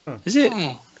 Is it?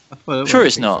 Oh, I thought it Sure, was.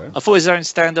 it's not. so. I thought it was his own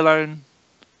standalone.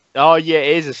 Oh yeah,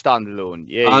 it is a standalone.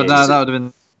 Yeah, Oh, yeah, no, that would have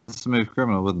been Smooth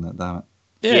Criminal, wouldn't it? Damn it.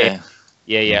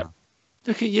 Yeah. yeah.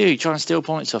 Look at you trying to steal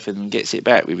points off him and gets it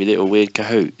back with your little weird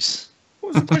cahoots.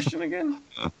 What was the question again?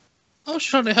 I was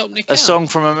trying to help Nick A out. song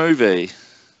from a movie.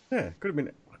 Yeah, could have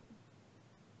been.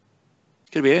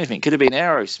 Could be anything. Could have been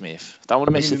Aerosmith. Don't want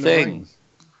to miss a Singing in the thing. Rain.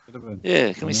 Could have been.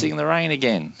 Yeah, can we sing in the rain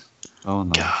again? Oh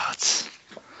no. God.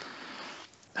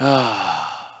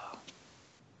 Ah.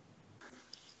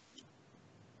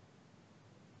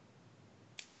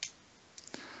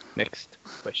 Next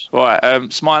question.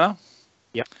 Right, Smiler.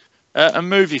 Yep. A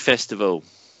movie festival.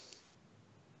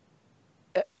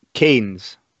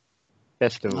 Canes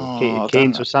Festival. Oh, I don't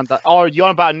Canes know. or Santa. Oh, you're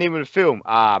on about the name of the film?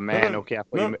 Ah, man. No, Okay, I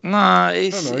thought no. you meant. No,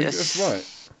 it's, No, it's that's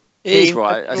right. It is Canes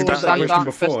right. I You just did don't that know. question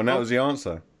before, Festival. and that was the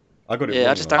answer. I got it. Yeah, wrong,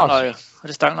 I just though. don't know. I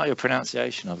just don't know your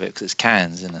pronunciation of it because it's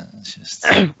cans, isn't it? It's just.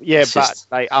 Yeah, It's but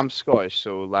just- like I'm Scottish,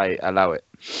 so like allow it.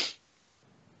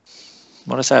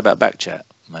 What I say about backchat,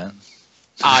 man?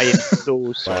 I am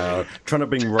so sorry. Wow, trying to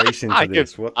bring race into I am-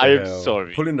 this. What the I am hell?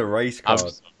 sorry. Pulling the race I'm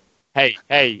card. sorry.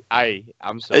 Hey,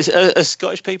 I'm sorry. Is are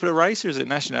Scottish people a race or is it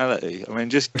nationality? I mean,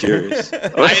 just curious.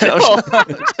 I know.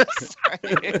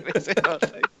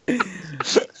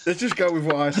 Let's just go with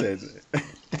what I said.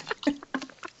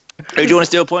 Who do you want to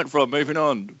steal a point from? Moving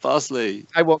on. Fastly.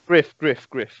 I want Griff. Griff.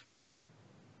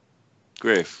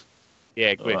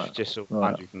 Yeah, Griff. Alright, Just so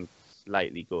alright. Andrew can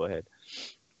slightly go ahead.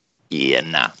 Yeah,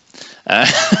 nah.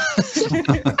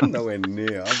 Nowhere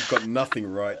near. I've got nothing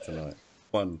right tonight.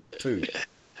 1, 2.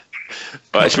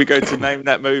 Right, should we go to name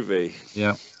that movie?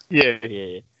 Yeah. Yeah.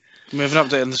 We have an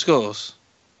update on the scores.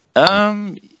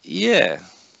 Yeah.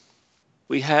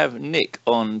 We have Nick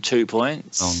on 2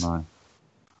 points. Oh no.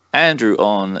 Andrew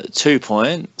on 2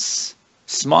 points.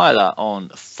 Smiler on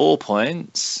 4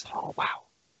 points. Oh wow.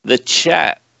 The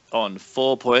chat on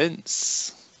 4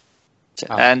 points.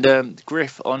 Oh. And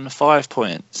Griff on 5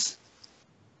 points.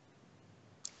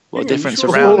 What Hang on, difference you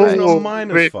sure around it's that? not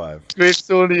minus Wait. 5. Griff's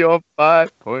only on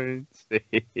 5 points. I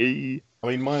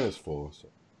mean, minus 4. So.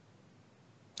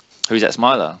 Who's that,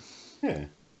 Smiler? Yeah.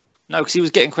 No, because he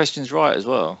was getting questions right as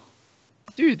well.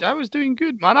 Dude, I was doing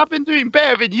good, man. I've been doing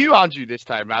better than you, Andrew, this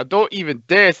time round. Don't even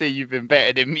dare say you've been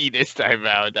better than me this time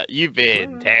round. You've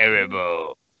been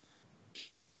terrible.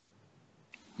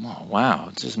 Oh,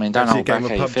 wow. Just mean, don't Fancy a hold back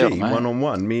game how of you feel, PUBG, mate.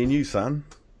 1-on-1, me and you, son.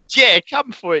 Yeah,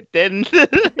 come for it then.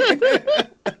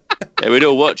 Yeah, we'd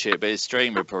all watch it, but his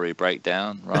stream would probably break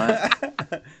down, right?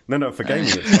 No, for gaming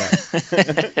it's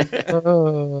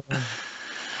fine.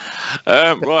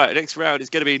 Right, next round is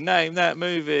going to be Name That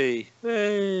Movie.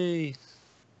 Hey.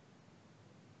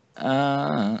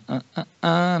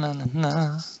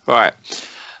 Right.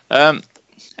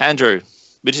 Andrew,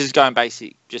 we're just going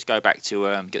basic. Just go back to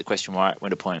get the question right,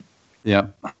 win a point. Yeah.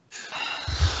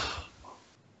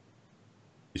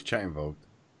 Is chat involved?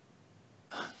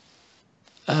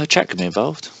 Chat can be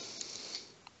involved.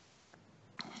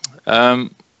 Where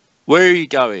are you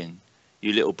going,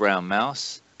 you little brown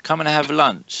mouse? Come and have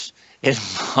lunch in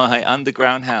my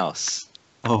underground house.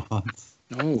 Oh, what?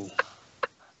 Oh,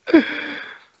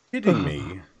 Kidding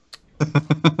me?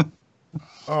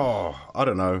 Oh, I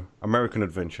don't know. American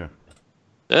Adventure.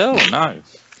 Oh, no.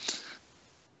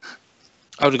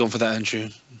 I would have gone for that, Andrew.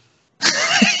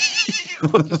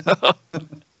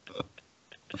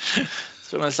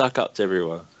 Just want to suck up to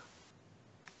everyone.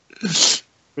 Good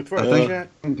I throw, think, chat.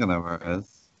 I think I know where it is.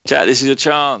 Chat, this is your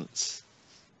chance.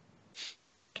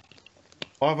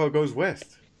 5-0 goes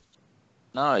west.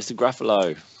 No, it's the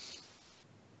Gruffalo. Oh,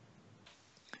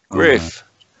 Griff,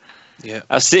 Yeah.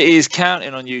 our city is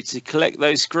counting on you to collect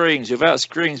those screens. Without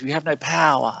screens, we have no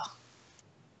power.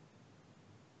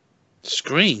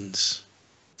 Screens.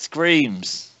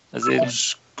 Screams. As in,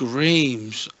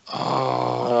 Screams. Oh,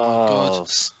 oh, my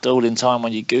stalling time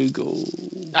on your Google.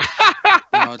 God.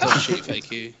 No, don't shoot,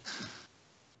 fake you.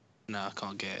 No, I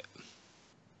can't get it.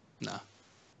 No.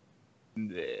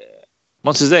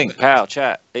 Monsters Inc. Pow,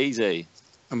 chat, easy.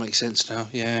 That makes sense now,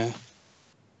 yeah.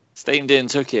 Steamed in,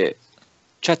 took it.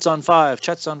 Chat's on 5.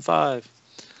 Chat's on 5.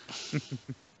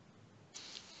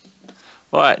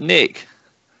 Right, Nick.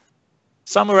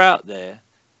 Somewhere out there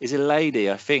is a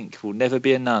lady I think will never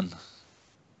be a nun.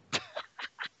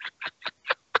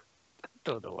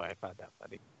 Don't know why I found that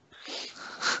funny.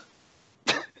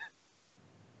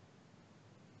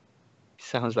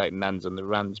 Sounds like Nan's on the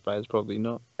runs, but it's probably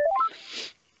not.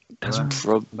 That's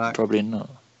Hello? Back. probably not.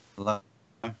 Hello?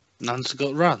 Nuns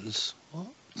got runs. What?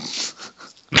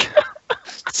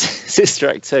 Sister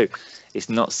Act 2. It's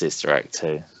not Sister Act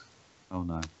 2. Oh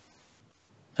no.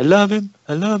 I love him.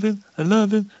 I love him. I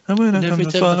love him. And when I And come every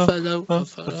to time I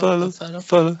follow,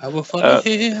 follow, I will follow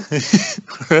him.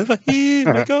 wherever he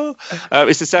may go.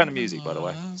 It's the Sound of Music, by the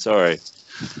way. Sorry.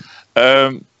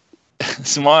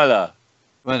 Smiler.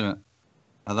 Wait a minute.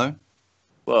 Hello?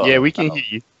 Well, Yeah, we can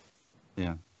hear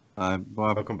you.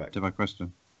 Welcome back. To my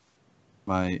question.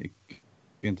 My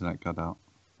internet cut out.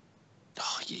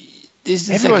 Oh, this is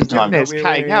the Everyone's second time. doing this. We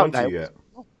cutting ain't out on to now. you yet.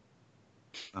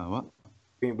 Oh, what?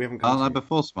 We haven't Oh, come no, to you.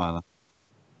 before Smiler.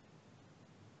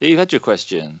 You've had your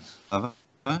question. Have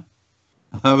I?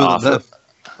 I Oh, was deaf.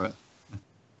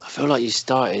 I feel like you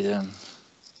started.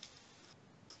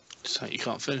 So you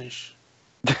can't finish.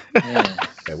 Yeah.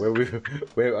 Yeah,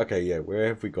 where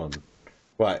have we gone?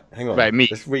 Right, hang on. Right, me.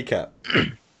 Let's recap.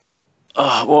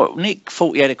 Oh, well, Nick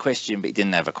thought he had a question, but he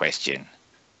didn't have a question.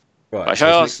 Right, Right, so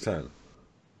shall I it's ask- Nick's turn.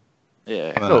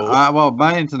 Yeah. Well,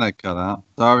 my internet cut out,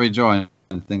 so I rejoined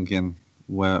thinking,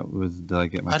 did I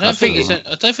get my I don't question think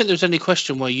wrong? I don't think there was any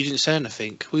question where you didn't say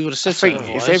anything. We would have said I think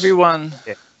something if otherwise. everyone.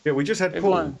 Yeah, we just had Paul.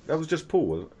 Everyone- That was just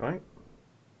Paul, right?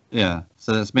 Yeah,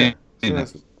 so that's me. So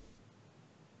next. that's-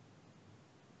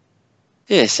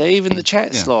 Yeah, so even the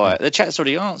chat's Yeah. like. The chat's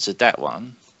already answered that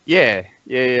one. Yeah,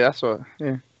 that's what.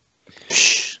 Yeah.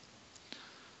 Shh.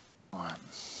 Right.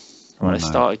 Oh, Right, let's no.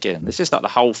 start again. Let's just start the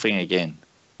whole thing again.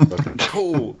 okay.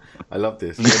 Cool. I love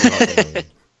this.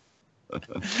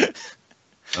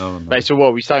 Oh, no. Right, so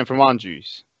what? We starting from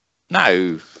Andrews?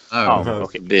 No, Oh, Oh.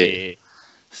 Okay. Yeah.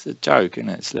 it's a joke, isn't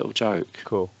it? It's a little joke.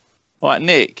 Cool. Right,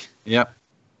 Nick, yep.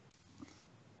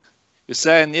 you're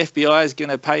saying the FBI is going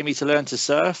to pay me to learn to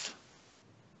surf?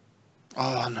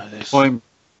 Oh, I know this. Point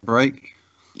Break.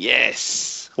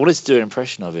 Yes. I wanted to do an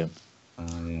impression of him.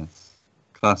 Yes.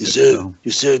 Classic film.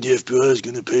 You said the FBI is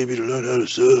going to pay me to learn how to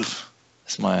surf.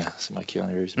 That's my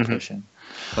Keanu Reeves impression.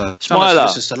 Smiler.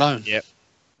 Sylvester Stallone. Yep.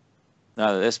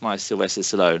 No, that's my Sylvester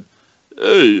Stallone.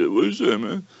 Hey, what's that,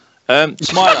 man?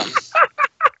 Smiler.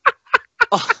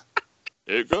 Oh,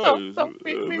 here it goes.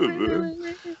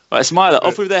 Right, Smiler,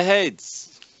 off with their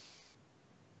heads.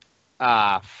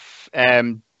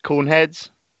 Coneheads.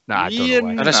 Nah, I don't know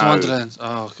why. Alice in No. Wonderland.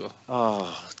 Oh, God.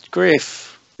 Oh,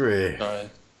 Griff. Really?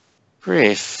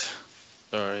 Griff.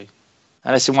 Sorry.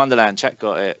 Alice in Wonderland, chat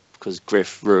got it because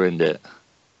Griff ruined it.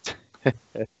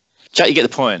 Chat, you get the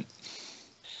point.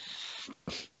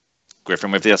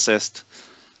 Griffin with the assist.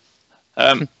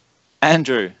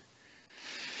 Andrew.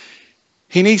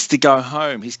 He needs to go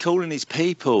home. He's calling his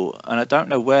people, and I don't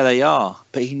know where they are,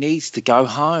 but he needs to go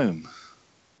home.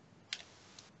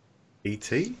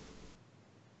 E.T.?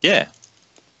 Yeah.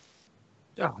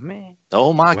 Oh man.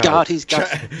 Oh my Wow. God, he's got.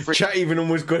 Chat even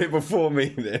almost got it before me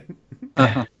then.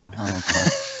 Oh,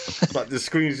 Like the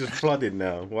screen's just flooded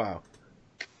now. Wow.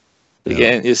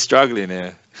 Again, you're struggling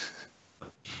here.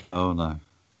 oh no.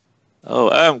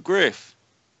 Oh, Griff.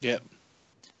 Yep.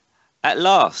 At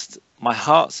last, my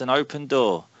heart's an open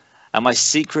door, and my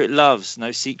secret love's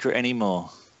no secret anymore.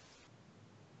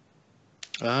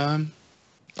 I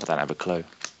don't have a clue.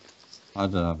 I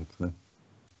don't have a clue.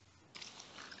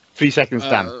 3 seconds,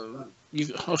 Dan.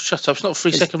 Oh, shut up. It's not a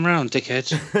 3-second round,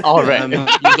 dickhead. All right. You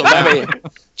got Calamity.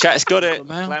 Chat's got it.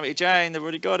 Mail? Calamity Jane, they've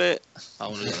already got it. I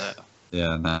want to get that.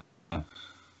 Yeah, no.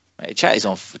 Mate, chat is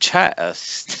on. Chat are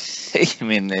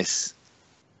steaming this.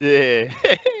 Yeah.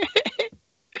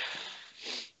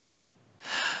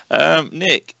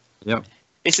 Nick. Yep.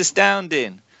 It's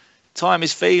astounding. Time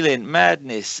is feeling.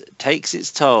 Madness takes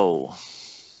its toll.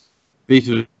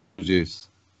 Beetlejuice.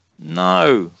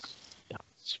 No.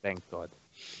 Thank God.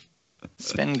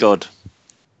 Sven God.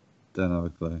 Don't have a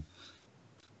clue.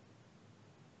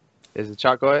 Is the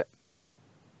chat got it?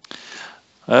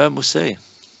 We'll see.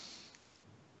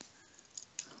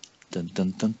 Dun,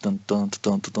 dun, dun, dun, dun,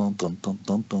 dun, dun, dun, dun,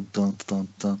 dun, dun, dun, dun,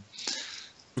 dun.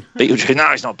 Beetlejuice.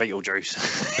 No, it's not Beetlejuice.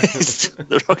 It's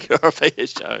the Rocky Horror Picture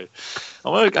Show.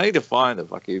 I need to find the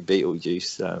fucking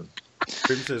Beetlejuice.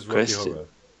 Princess Rocky Question. Horror.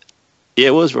 Yeah,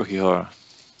 it was Rocky Horror.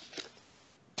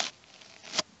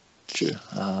 True.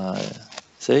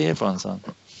 See, everyone's on.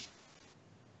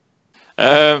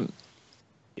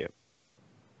 Yep.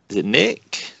 Is it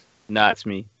Nick? Nah, it's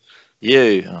me.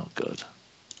 You? Oh, God.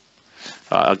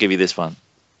 All right, I'll give you this one.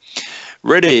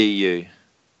 Ready, you?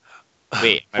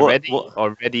 Wait, am I What- ready? what-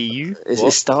 Or ready you? It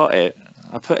What? started.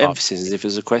 I put emphasis as if it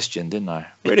was a question, didn't I?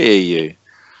 Ready, you?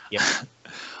 Yep.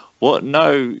 What?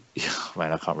 No.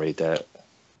 Man, I can't read that.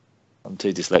 I'm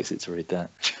too dyslexic to read that.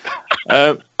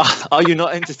 Are you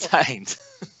not entertained?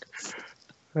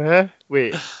 Huh?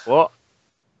 Wait, what?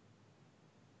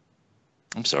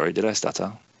 I'm sorry, did I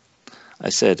stutter? I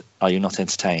said, are you not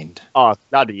entertained? Oh,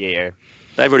 not yeah.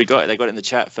 They've already got it. They got it in the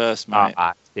chat first, mate.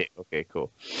 Yeah. Okay, cool.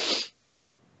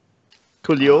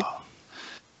 Coolio.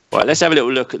 Right, let's have a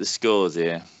little look at the scores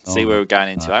here. See Oh, where we're going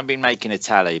into. right. I haven't been making a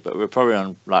tally, but we're probably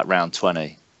on like round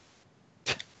 20.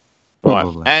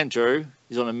 Probably. Right, Andrew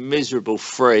is on a miserable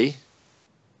 3.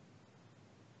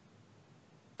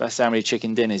 That's how many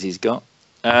chicken dinners he's got.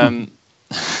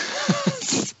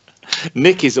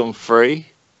 Nick is on 3.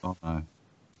 Oh no.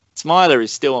 Smiler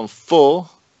is still on 4.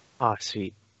 Oh,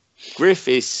 sweet. Griff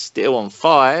is still on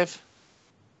 5.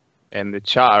 And the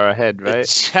chat are ahead, The right?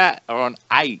 chat are on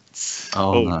 8.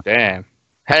 Oh, no. Damn.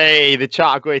 Hey, the chat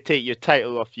are going to take your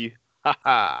title off you.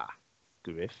 Haha.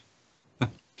 Griff.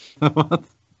 What? At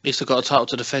least I got a title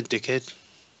to defend, dickhead.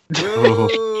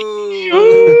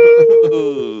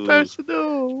 Ooh.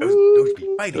 Personal. Those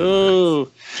be fighting.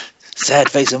 Ooh. Sad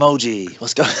face emoji.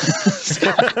 What's going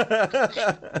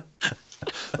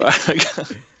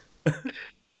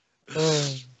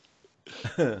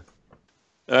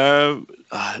on?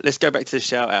 Let's go back to the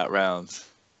shout out rounds.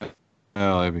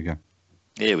 Oh, there we go.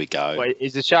 Here we go. Wait,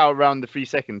 is the shout around the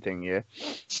 3-second thing, yeah?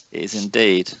 It is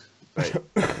indeed. Right.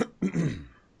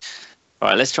 All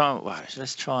right, let's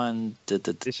try and.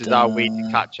 This is our way to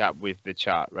catch up with the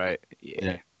chat, right?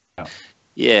 Yeah.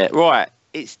 Yeah, right.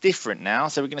 It's different now,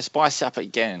 so we're going to spice it up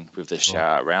again with the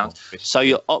shout out round. So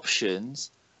your options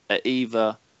are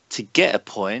either to get a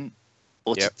point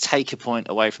or Yep. to take a point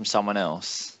away from someone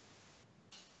else.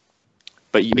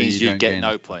 But it But means you you don't get gain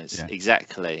no it. points. Yeah.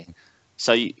 Exactly.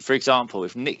 So, for example,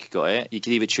 if Nick got it, you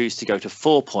could either choose to go to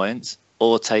 4 points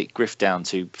or take Griff down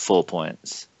to 4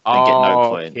 points. and get no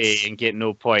points. Okay, and get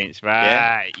no points.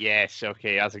 Right. Yes.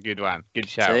 Okay, that's a good one. Good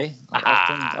shout. See,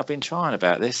 I've been trying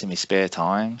about this in my spare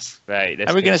times. Right. And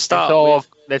we're going to start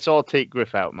Let's all take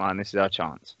Griff out, man. This is our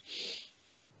chance.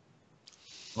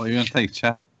 Well, you're going to take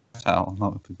chat out,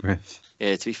 not with the Griff.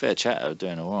 Yeah, to be fair, chat are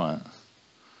doing all right.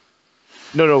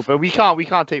 No, but we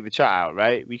can't take the chat out,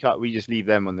 right? We just leave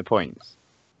them on the points.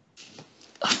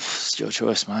 It's your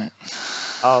choice, mate.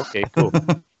 Oh, okay, cool.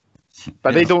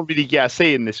 But they don't really get a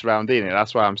say in this round, innit?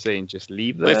 That's why I'm saying just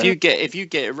leave them. But if you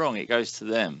get it wrong, it goes to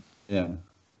them. Yeah.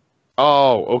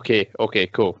 Oh, okay,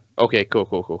 cool. Okay,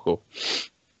 cool.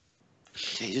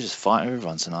 Gee, you're just fighting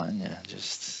everyone tonight, aren't you?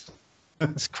 Just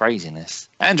it's craziness.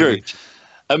 Andrew,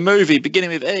 a movie beginning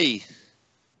with E.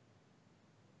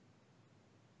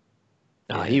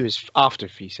 No, he was after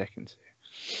 3 seconds.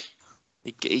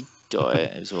 He got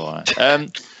it. It was all right.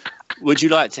 Would you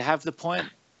like to have the point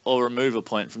or remove a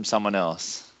point from someone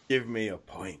else? Give me a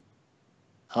point.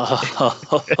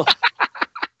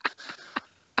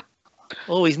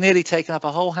 Oh, he's nearly taken up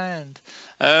a whole hand.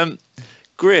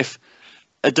 Griff,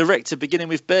 a director beginning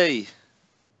with B.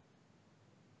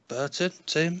 Burton,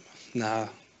 Tim? Nah.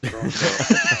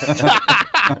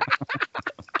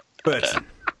 Burton.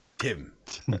 Tim.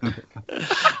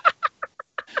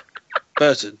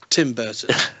 Burton, Tim Burton.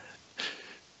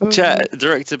 Chat,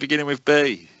 director beginning with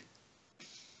B.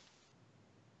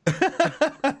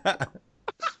 I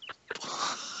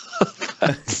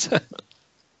don't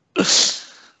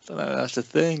know. That's a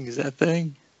thing. Is that a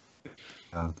thing?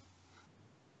 But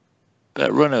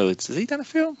Reynolds, has he done a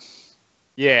film?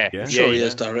 Yeah, Yeah. I'm sure he yeah.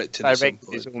 has directed at some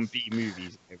Directed his point. own B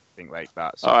movies and everything like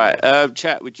that. So. All right,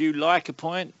 chat. Would you like a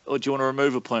point, or do you want to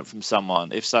remove a point from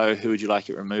someone? If so, who would you like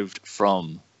it removed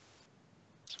from?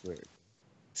 It's weird.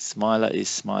 Smiler is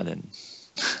smiling.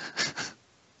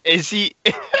 Is he?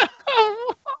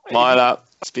 Smiler.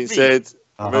 It's been said.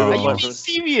 Remove Are a you point being from-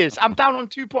 serious? I'm down on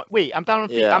 2 points. Wait, I'm down on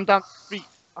 3. Yeah. I'm down 3.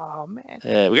 Oh man.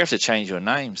 Yeah, we have to change your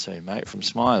name soon, mate, from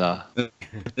Smiler.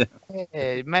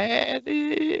 Hey, man.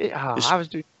 I was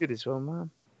doing good as well, man.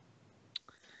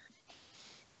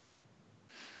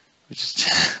 We just-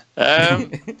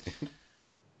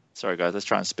 Sorry, guys. Let's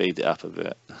try and speed it up a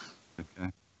bit.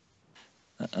 Okay.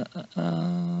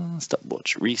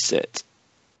 Stopwatch reset.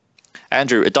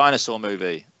 Andrew, a dinosaur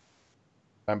movie.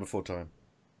 And before time.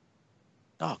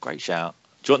 Oh, great shout.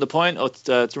 Do you want the point or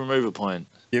to remove a point?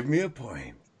 Give me a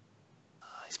point.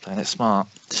 He's playing it smart.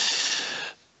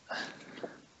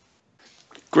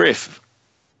 Griff.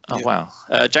 Oh, Yeah. wow.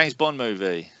 James Bond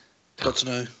movie. Got to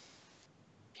know.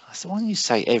 That's the one you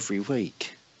say every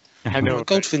week. I know.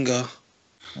 Goldfinger.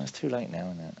 It's too late now,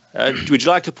 isn't it? Would you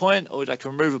like a point or would you like to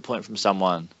remove a point from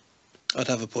someone? I'd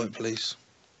have a point, please.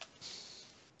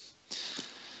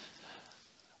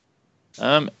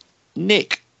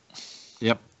 Nick.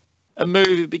 Yep. A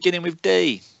movie beginning with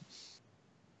D.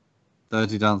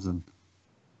 Dirty Dancing.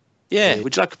 Yeah.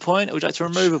 Would you like a point or would you like to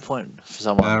remove a point for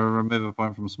someone? Remove a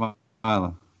point from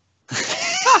Smiler.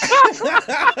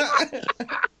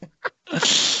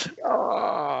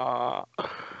 Oh,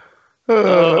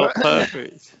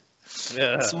 perfect.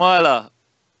 Yeah. Smiler.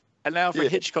 And now for a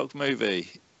Hitchcock movie.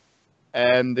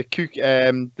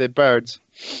 The birds.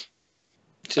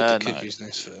 Said the no. Cuckoo's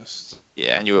Nest first.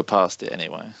 Yeah, and you were past it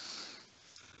anyway.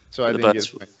 So I The didn't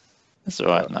birds. get. That's all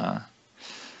right,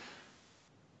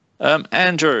 nah.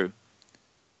 Andrew.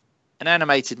 An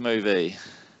animated movie.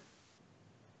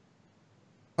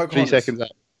 3 Pocahontas. seconds out.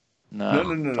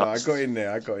 No. No. I got in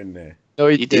there. No,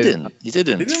 You didn't. You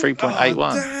didn't. It's Didn't?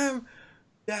 3.81. Oh,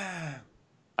 damn.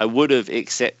 I would have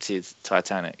accepted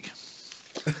Titanic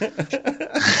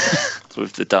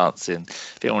with the dancing.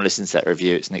 If you want to listen to that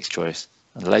review, it's Nick's choice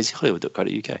on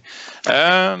lazyhollywood.co.uk.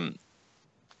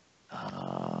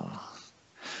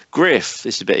 Griff,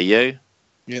 this is a bit of you.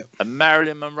 Yep. A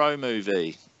Marilyn Monroe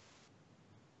movie.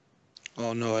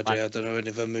 Oh, no idea. I don't know any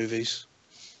of her movies.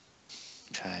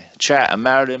 Okay. Chat, a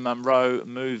Marilyn Monroe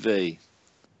movie.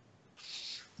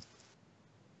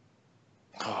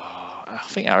 Oh, I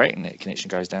think our internet connection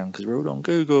goes down because we're all on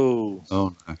Google.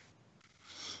 Oh, no.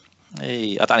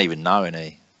 Hey, I don't even know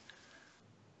any.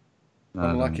 No,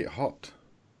 I no. like it hot.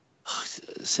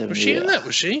 Was she in that?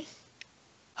 Was she?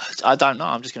 I don't know.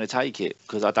 I'm just going to take it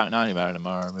because I don't know any Marilyn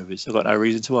Monroe movies. I've got no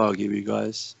reason to argue with you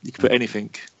guys. You can put anything.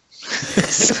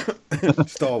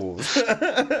 Star Wars.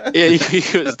 Yeah, you can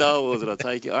put Star Wars and I'll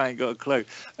take it. I ain't got a clue.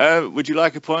 Would you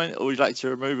like a point or would you like to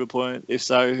remove a point? If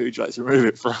so, who would you like to remove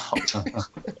it from?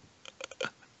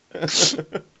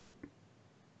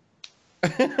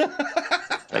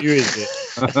 Who is it?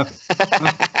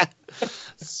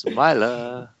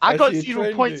 Smiler. I got Actually 0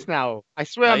 trendy. points now. I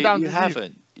swear I'm No, down you to 0.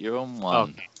 haven't. You're on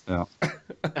one.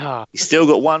 Ah, You still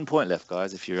got 1 point left,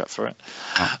 guys, if you're up for it.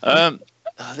 Oh.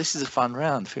 This is a fun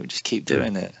round. I think we just keep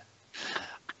doing it.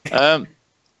 Um,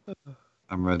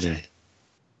 I'm ready.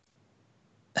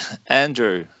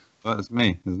 Andrew, Well, it's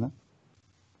me, isn't it?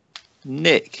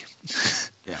 Nick.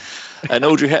 Yeah. An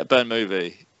Audrey Hepburn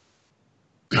movie.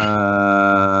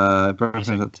 Breakfast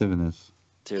at Tiffany's.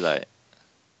 Too late.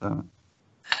 Damn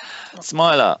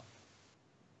Smiler.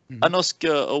 An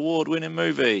Oscar award-winning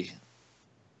movie.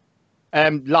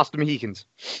 Last of the Mohicans.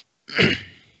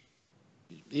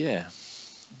 Yeah.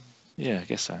 Yeah, I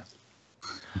guess so.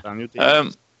 Daniel,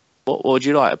 take What would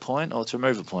you like? A point or to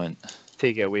remove a point?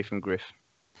 it away from Griff.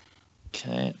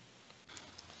 Okay.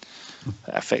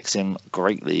 That affects him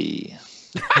greatly.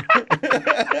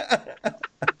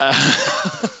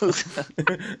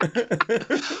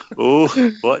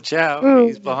 Oh, watch out.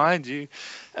 He's behind you.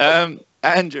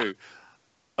 Andrew,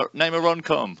 name a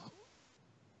rom-com.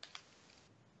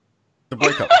 The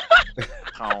breakup.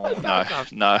 Oh,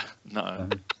 no.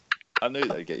 I knew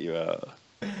they'd get you out.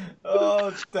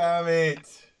 Oh, damn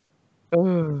it.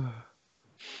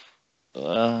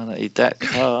 I need that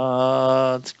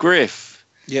card. Griff.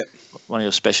 Yep. One of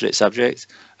your specialist subjects.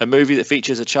 A movie that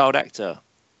features a child actor.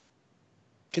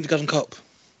 Kindergarten Cop.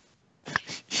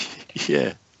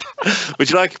 Yeah. Would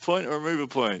you like a point or remove a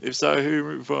point? If so, who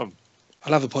remove from?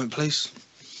 I'll have a point, please.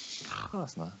 Oh,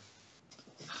 that's nice.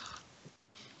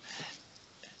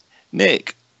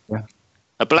 Nick. Yeah.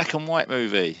 A black and white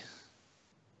movie.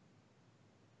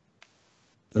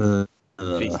 it.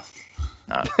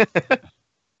 No.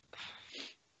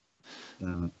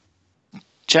 Damn it.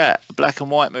 Chat. A black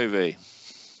and white movie.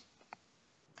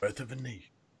 Birth of a Knee.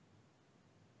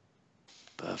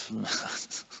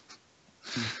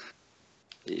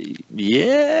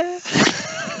 Yeah.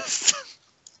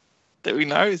 Do we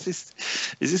know? Is this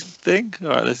a thing? All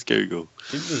right, let's Google.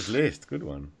 Schindler's List. Good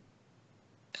one.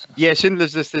 Yeah,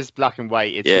 Schindler's List is black and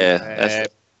white. It's, Yeah,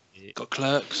 that's Got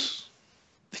Clerks.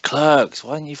 the Clerks.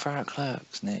 Why didn't you throw out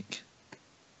Clerks, Nick?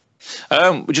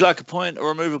 Would you like a point or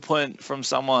remove a point from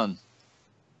someone?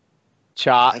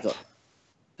 chart.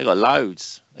 They got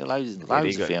loads. They got loads and Yeah,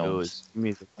 loads they of got films. loads.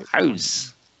 Music.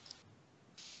 Loads.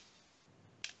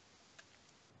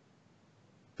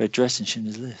 Red Dress and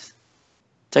Schindler's List.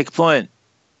 Take a point.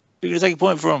 Who are you going to take a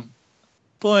point from?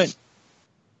 Point.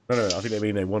 No, I think they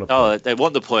mean they want to. Oh, they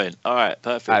want the point. All right,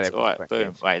 perfect. Ah, they All right, want the boom.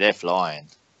 point, Wait, they're flying.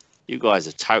 You guys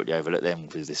have totally overlooked them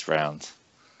with this round.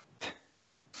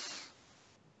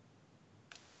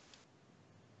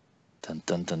 Dun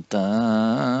dun dun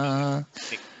dun.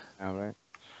 All right.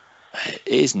 It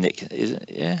is Nick, is it?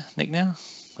 Yeah, Nick now?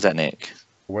 Was that Nick?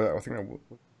 Well, I think that,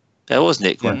 That was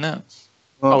Nick, Yeah. wasn't it?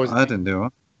 Well, Oh, is I it? didn't do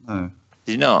one. No.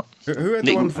 Did you not? who had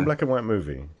Nick- the one for black and white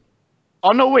movie?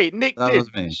 Oh no, wait, Nick That did.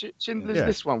 was me. Schindler's Yeah.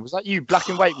 List one. Was that you? Black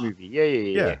and white movie.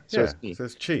 Yeah. So it's me. So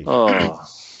it's cheat. Oh,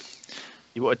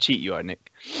 You what a cheat you are, Nick.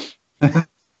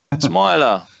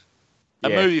 Smiler. A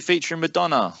Yeah. movie featuring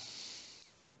Madonna.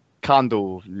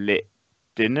 Candle lit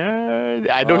dinner.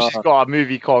 I know she's got a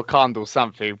movie called Candle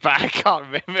something, but I can't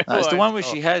remember. No, it's the what one where it's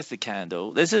she has the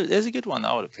candle. There's a good one that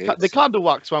I would have called. picked. The Candle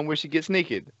Wax one where she gets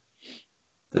naked.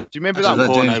 Do you remember Is that that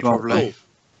one? James Bond? probably.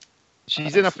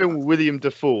 She's in a film with William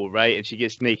Dafoe, right? And she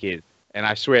gets naked. And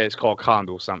I swear it's called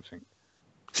Candle something.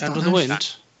 Sound of the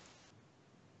Wind.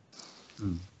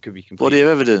 Could be complete. Body of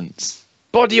Evidence.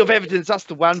 Body of Evidence, that's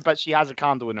the one, but she has a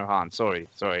candle in her hand. Sorry,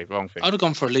 wrong thing. I'd have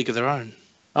gone for a League of Their Own.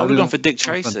 I would have gone for Dick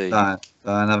Tracy. Die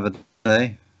Another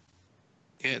Day.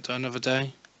 Yeah, Do Another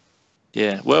Day.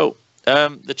 Yeah, well,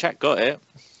 the chat got it.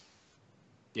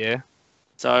 Yeah.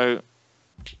 So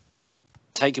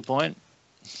take a point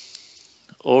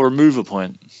or remove a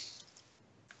point.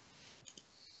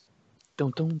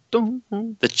 Dun, dun,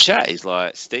 dun. The chat is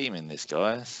like steaming this,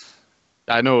 guys.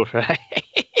 I know, right?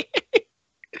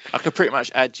 I could pretty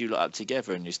much add you lot up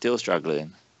together and you're still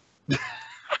struggling.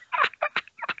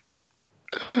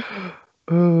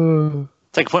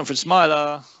 Take a point from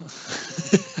Smiler.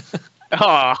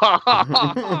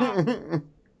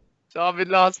 So I'm in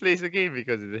last place again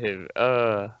because of him.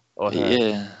 Or her.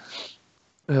 Yeah,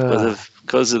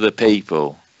 because of the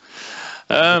people.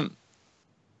 How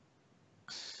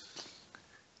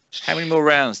many more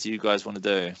rounds do you guys want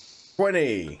to do?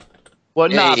 20. Well,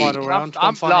 no, Hey. Final round,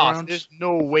 I'm final last. round. There's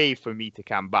no way for me to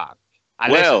come back.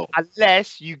 Well-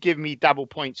 Unless you give me double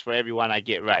points for everyone I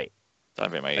get right. Don't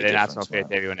think it makes But a then that's difference. not fair to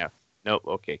man. everyone else. Nope.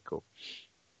 Okay, cool.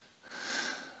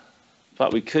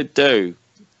 But we could do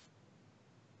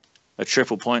a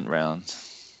triple point round.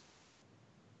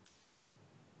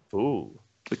 Ooh.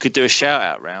 We could do a shout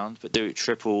out round, but do it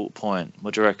triple point.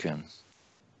 What do you reckon?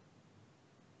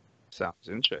 Sounds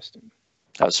interesting.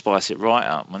 That would spice it right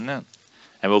up, wouldn't it?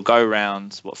 And we'll go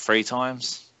round, what, 3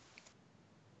 times?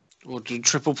 Or do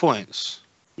triple points?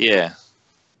 Yeah.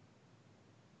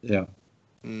 Yeah.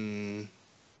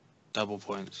 Double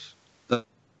points.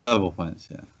 Double points,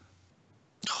 yeah.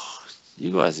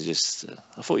 You guys are just...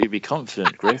 I thought you'd be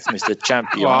confident, Griff, Mr.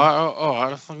 Champion. All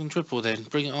right, fucking triple then.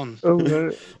 Bring it on.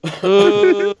 Ooh,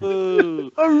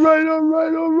 All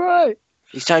right.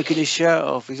 he's taking his shirt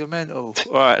off. He's a mental.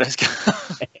 All right, let's go.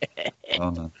 Oh,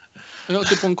 no. I got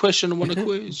to dip one question and one a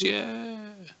quiz. Yeah.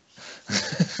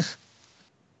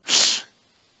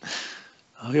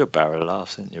 Oh, you're a barrel of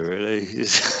laughs, aren't you, really?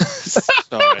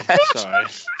 Sorry.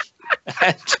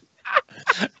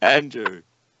 Andrew.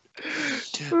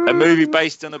 A movie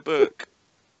based on a book.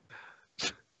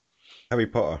 Harry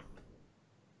Potter.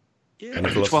 Yeah. And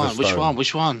the Which Philosopher's one? Stone.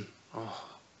 Which one? Oh,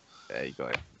 There you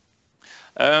go.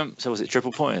 So was it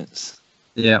triple points?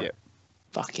 Yeah. Yeah.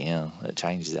 Fucking hell, that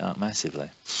changes it up massively.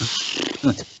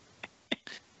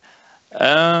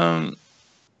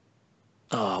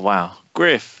 Oh wow,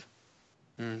 Griff.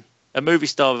 A movie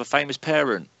star with a famous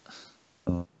parent.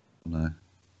 Oh, no.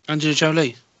 Angelina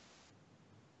Jolie.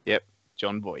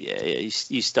 John Boy. Yeah,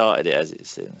 you started it as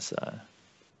it's in, so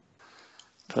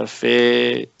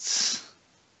perfect.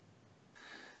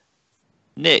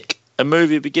 Nick, a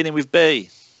movie beginning with B.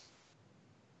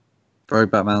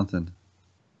 Brokeback Mountain.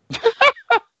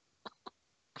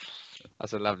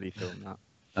 That's a lovely film. That.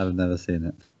 I've never seen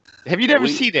it. Have you never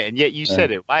seen it? And yet you said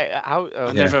it. Why? How?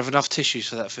 I never have enough tissues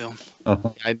for that film.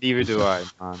 Oh, Neither do I,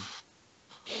 man.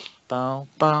 Bow,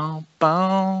 bow,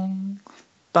 bow,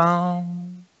 bow,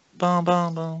 bow,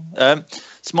 bow, bow.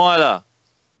 Smiler.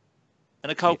 A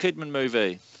Nicole Kidman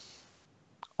movie.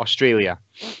 Australia.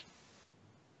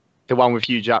 The one with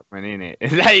Hugh Jackman in it.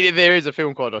 There is a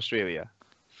film called Australia.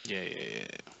 Yeah.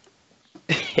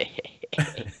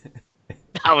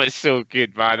 That was so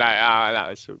good, man. That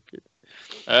was so good.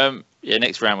 Yeah,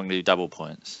 next round we're gonna do double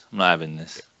points. I'm not having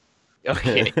this.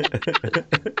 Okay.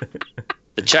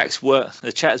 The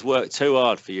chat's worked too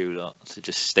hard for you lot to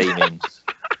just steam in.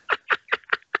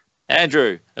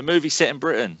 Andrew, a movie set in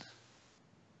Britain.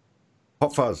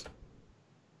 Hot Fuzz.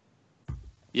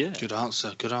 Yeah. Good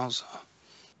answer.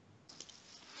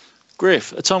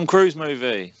 Griff, a Tom Cruise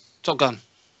movie. Top Gun.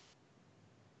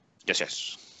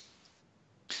 Yes.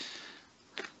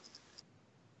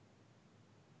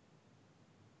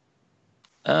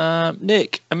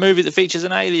 Nick, a movie that features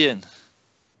an alien.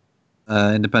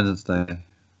 Independence Day.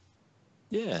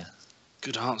 Yeah.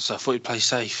 Good answer. I thought you'd play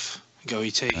safe. Go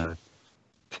ET. No.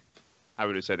 I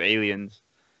would have said aliens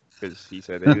because he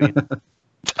said aliens.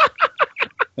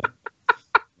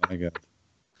 My God.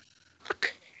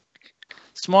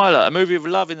 Smiler, a movie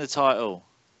with love in the title.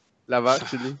 Love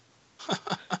Actually.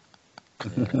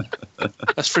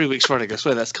 That's 3 weeks running. I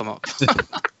swear that's come up.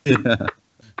 Yeah.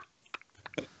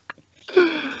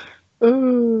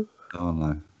 Oh,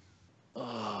 no.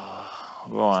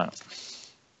 Right.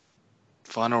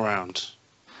 Final round.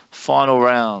 Final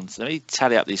round. Let me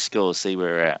tally up these scores, see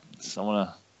where we're at. So I want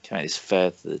to make this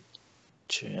fair to the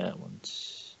chat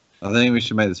ones. I think we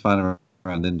should make this final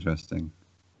round interesting.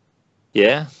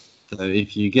 Yeah? So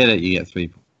if you get it, you get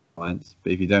 3 points.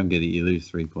 But if you don't get it, you lose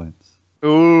 3 points.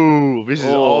 Ooh, this is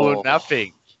all Oh. or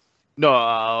nothing. No,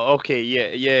 okay,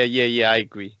 yeah. I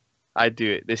agree. I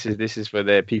do it. This is for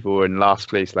the people who are in last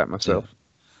place like myself.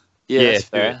 Yeah, Yeah, that's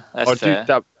do it. fair. That's Or fair.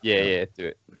 do yeah, do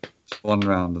it. 1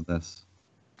 round of this.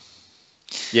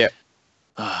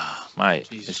 Mate,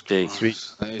 Jesus it's big. Christ. Sweet.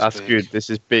 That is That's big. good. This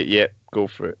is bit. Yeah, go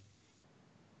for it.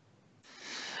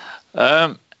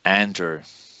 Andrew.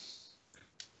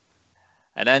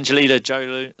 An Angelina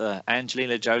Jolie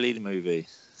movie.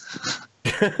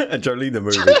 A Jolina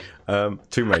movie.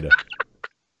 Tomb Raider.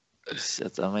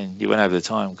 I mean, you went over the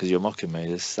time because you're mocking me.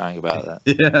 Just saying about that.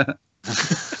 Yeah.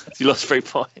 You lost 3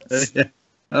 points. Yeah.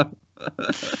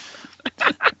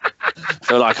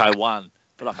 Feel like I won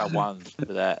for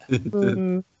that.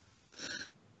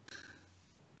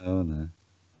 Oh, no.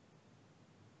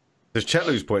 Does Chet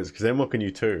lose points because they're mocking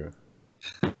you too?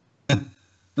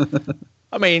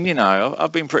 I mean, you know,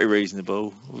 I've been pretty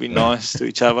reasonable. We've been nice to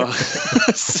each other.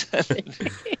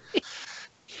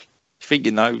 Think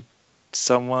you know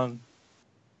someone?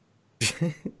 You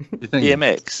think?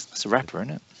 DMX. That's a rapper,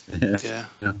 isn't it? Yeah.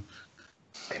 Yeah.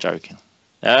 Joking.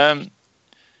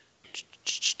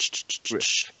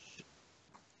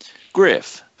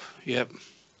 Griff. Yep.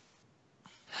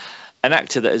 An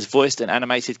actor that has voiced an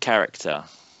animated character.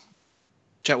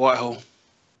 Jack Whitehall.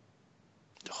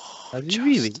 Have you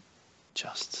really?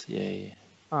 Yeah.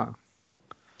 Oh.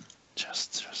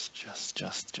 Just.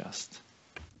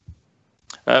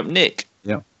 Nick.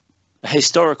 Yep. A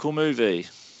historical movie.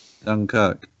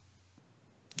 Dunkirk.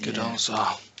 Good Yeah, answer.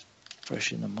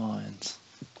 fresh in the mind.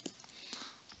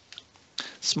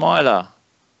 Smiler.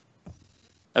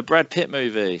 A Brad Pitt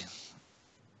movie.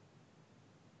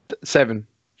 7.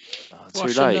 Oh, too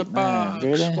Washing the late, man. box.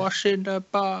 Really? Washing the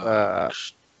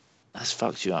box. That's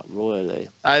fucked you up royally.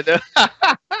 I know.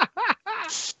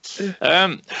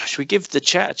 Should we give the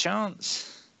chat a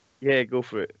chance? Yeah, go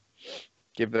for it.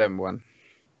 Give them one.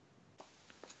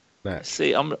 Next.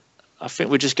 See, I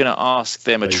think we're just going to ask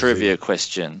them a Lazy. trivia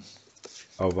question.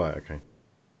 Oh, right, okay.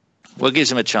 Well, it gives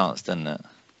them a chance, doesn't it?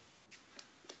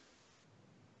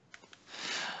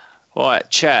 All right,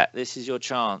 chat, this is your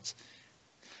chance.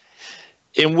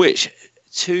 In which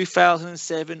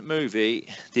 2007 movie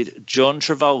did John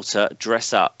Travolta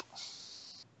dress up?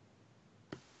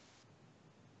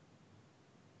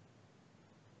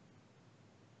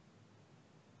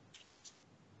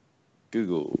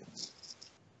 Google.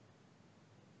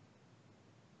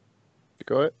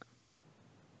 Got it?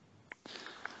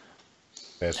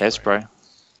 Hairspray.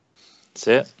 That's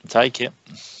it. Take it.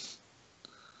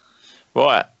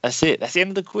 Right, that's it. That's the end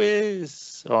of the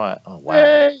quiz. All right. Oh, wow.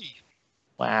 Yay!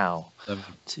 Wow. 7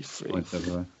 2, 3, points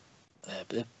everywhere.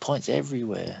 there are points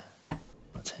everywhere.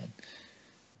 10.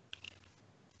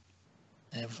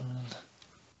 11.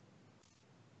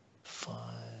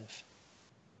 5.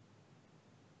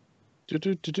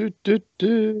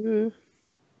 Do.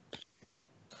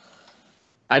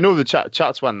 I know the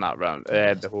chat's won that round.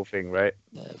 The whole thing, right?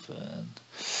 11.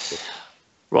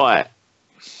 Right.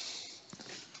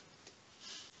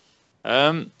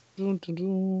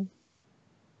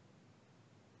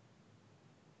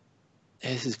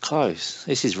 This is close.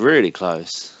 This is really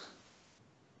close.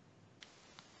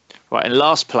 Right, in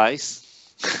last place,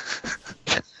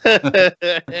 with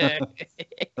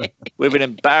an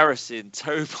embarrassing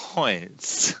 2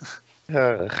 points,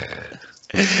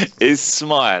 is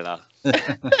Smiler.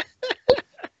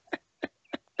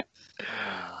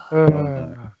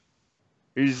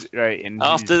 Who's right? And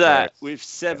After who's that, with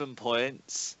 7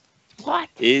 points, what?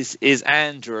 is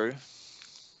Andrew.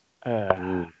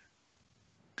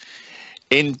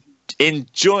 In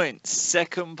joint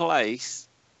second place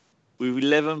with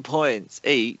 11 points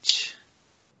each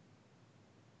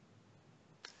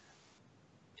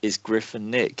is Griffin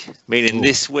Nick. Meaning Ooh.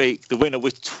 this week the winner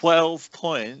with 12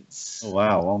 points Oh,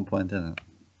 wow, 1 point in it.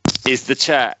 is the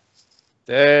chat.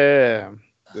 Damn.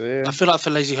 I feel like for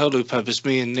Lazy Holo purpose,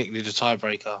 me and Nick need a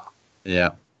tiebreaker.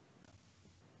 Yeah.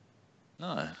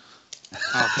 No.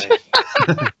 Okay.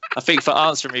 I think for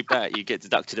answering me back, you get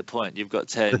deducted a point. You've got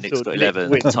 10, Nick's So got Nick 11.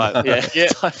 wins. Type, yeah. Yeah.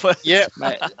 Type Yeah.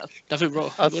 Mate, nothing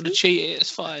wrong. You want to cheat it,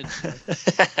 it's fine.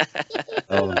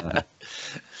 Oh, no.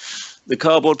 The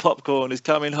cardboard popcorn is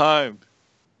coming home.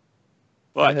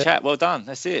 Right, Yeah. chat, well done.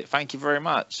 That's it. Thank you very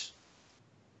much.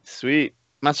 Sweet.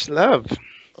 Much love.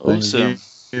 Awesome. Thank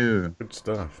you. Good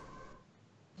stuff.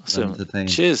 Awesome. Entertaining.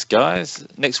 Cheers, guys.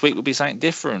 Next week will be something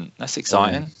different. That's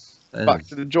exciting. Back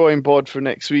to the drawing board for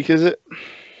next week, is it?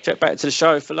 Check back to the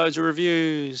show for loads of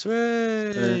reviews.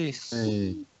 Hey.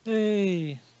 Hey.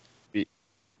 Hey.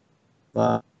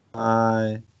 Bye.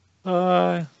 Bye.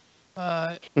 Bye.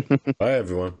 Bye,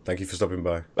 everyone. Thank you for stopping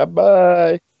by.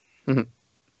 Bye-bye. But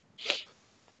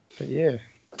yeah.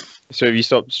 So have you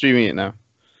stopped streaming it now?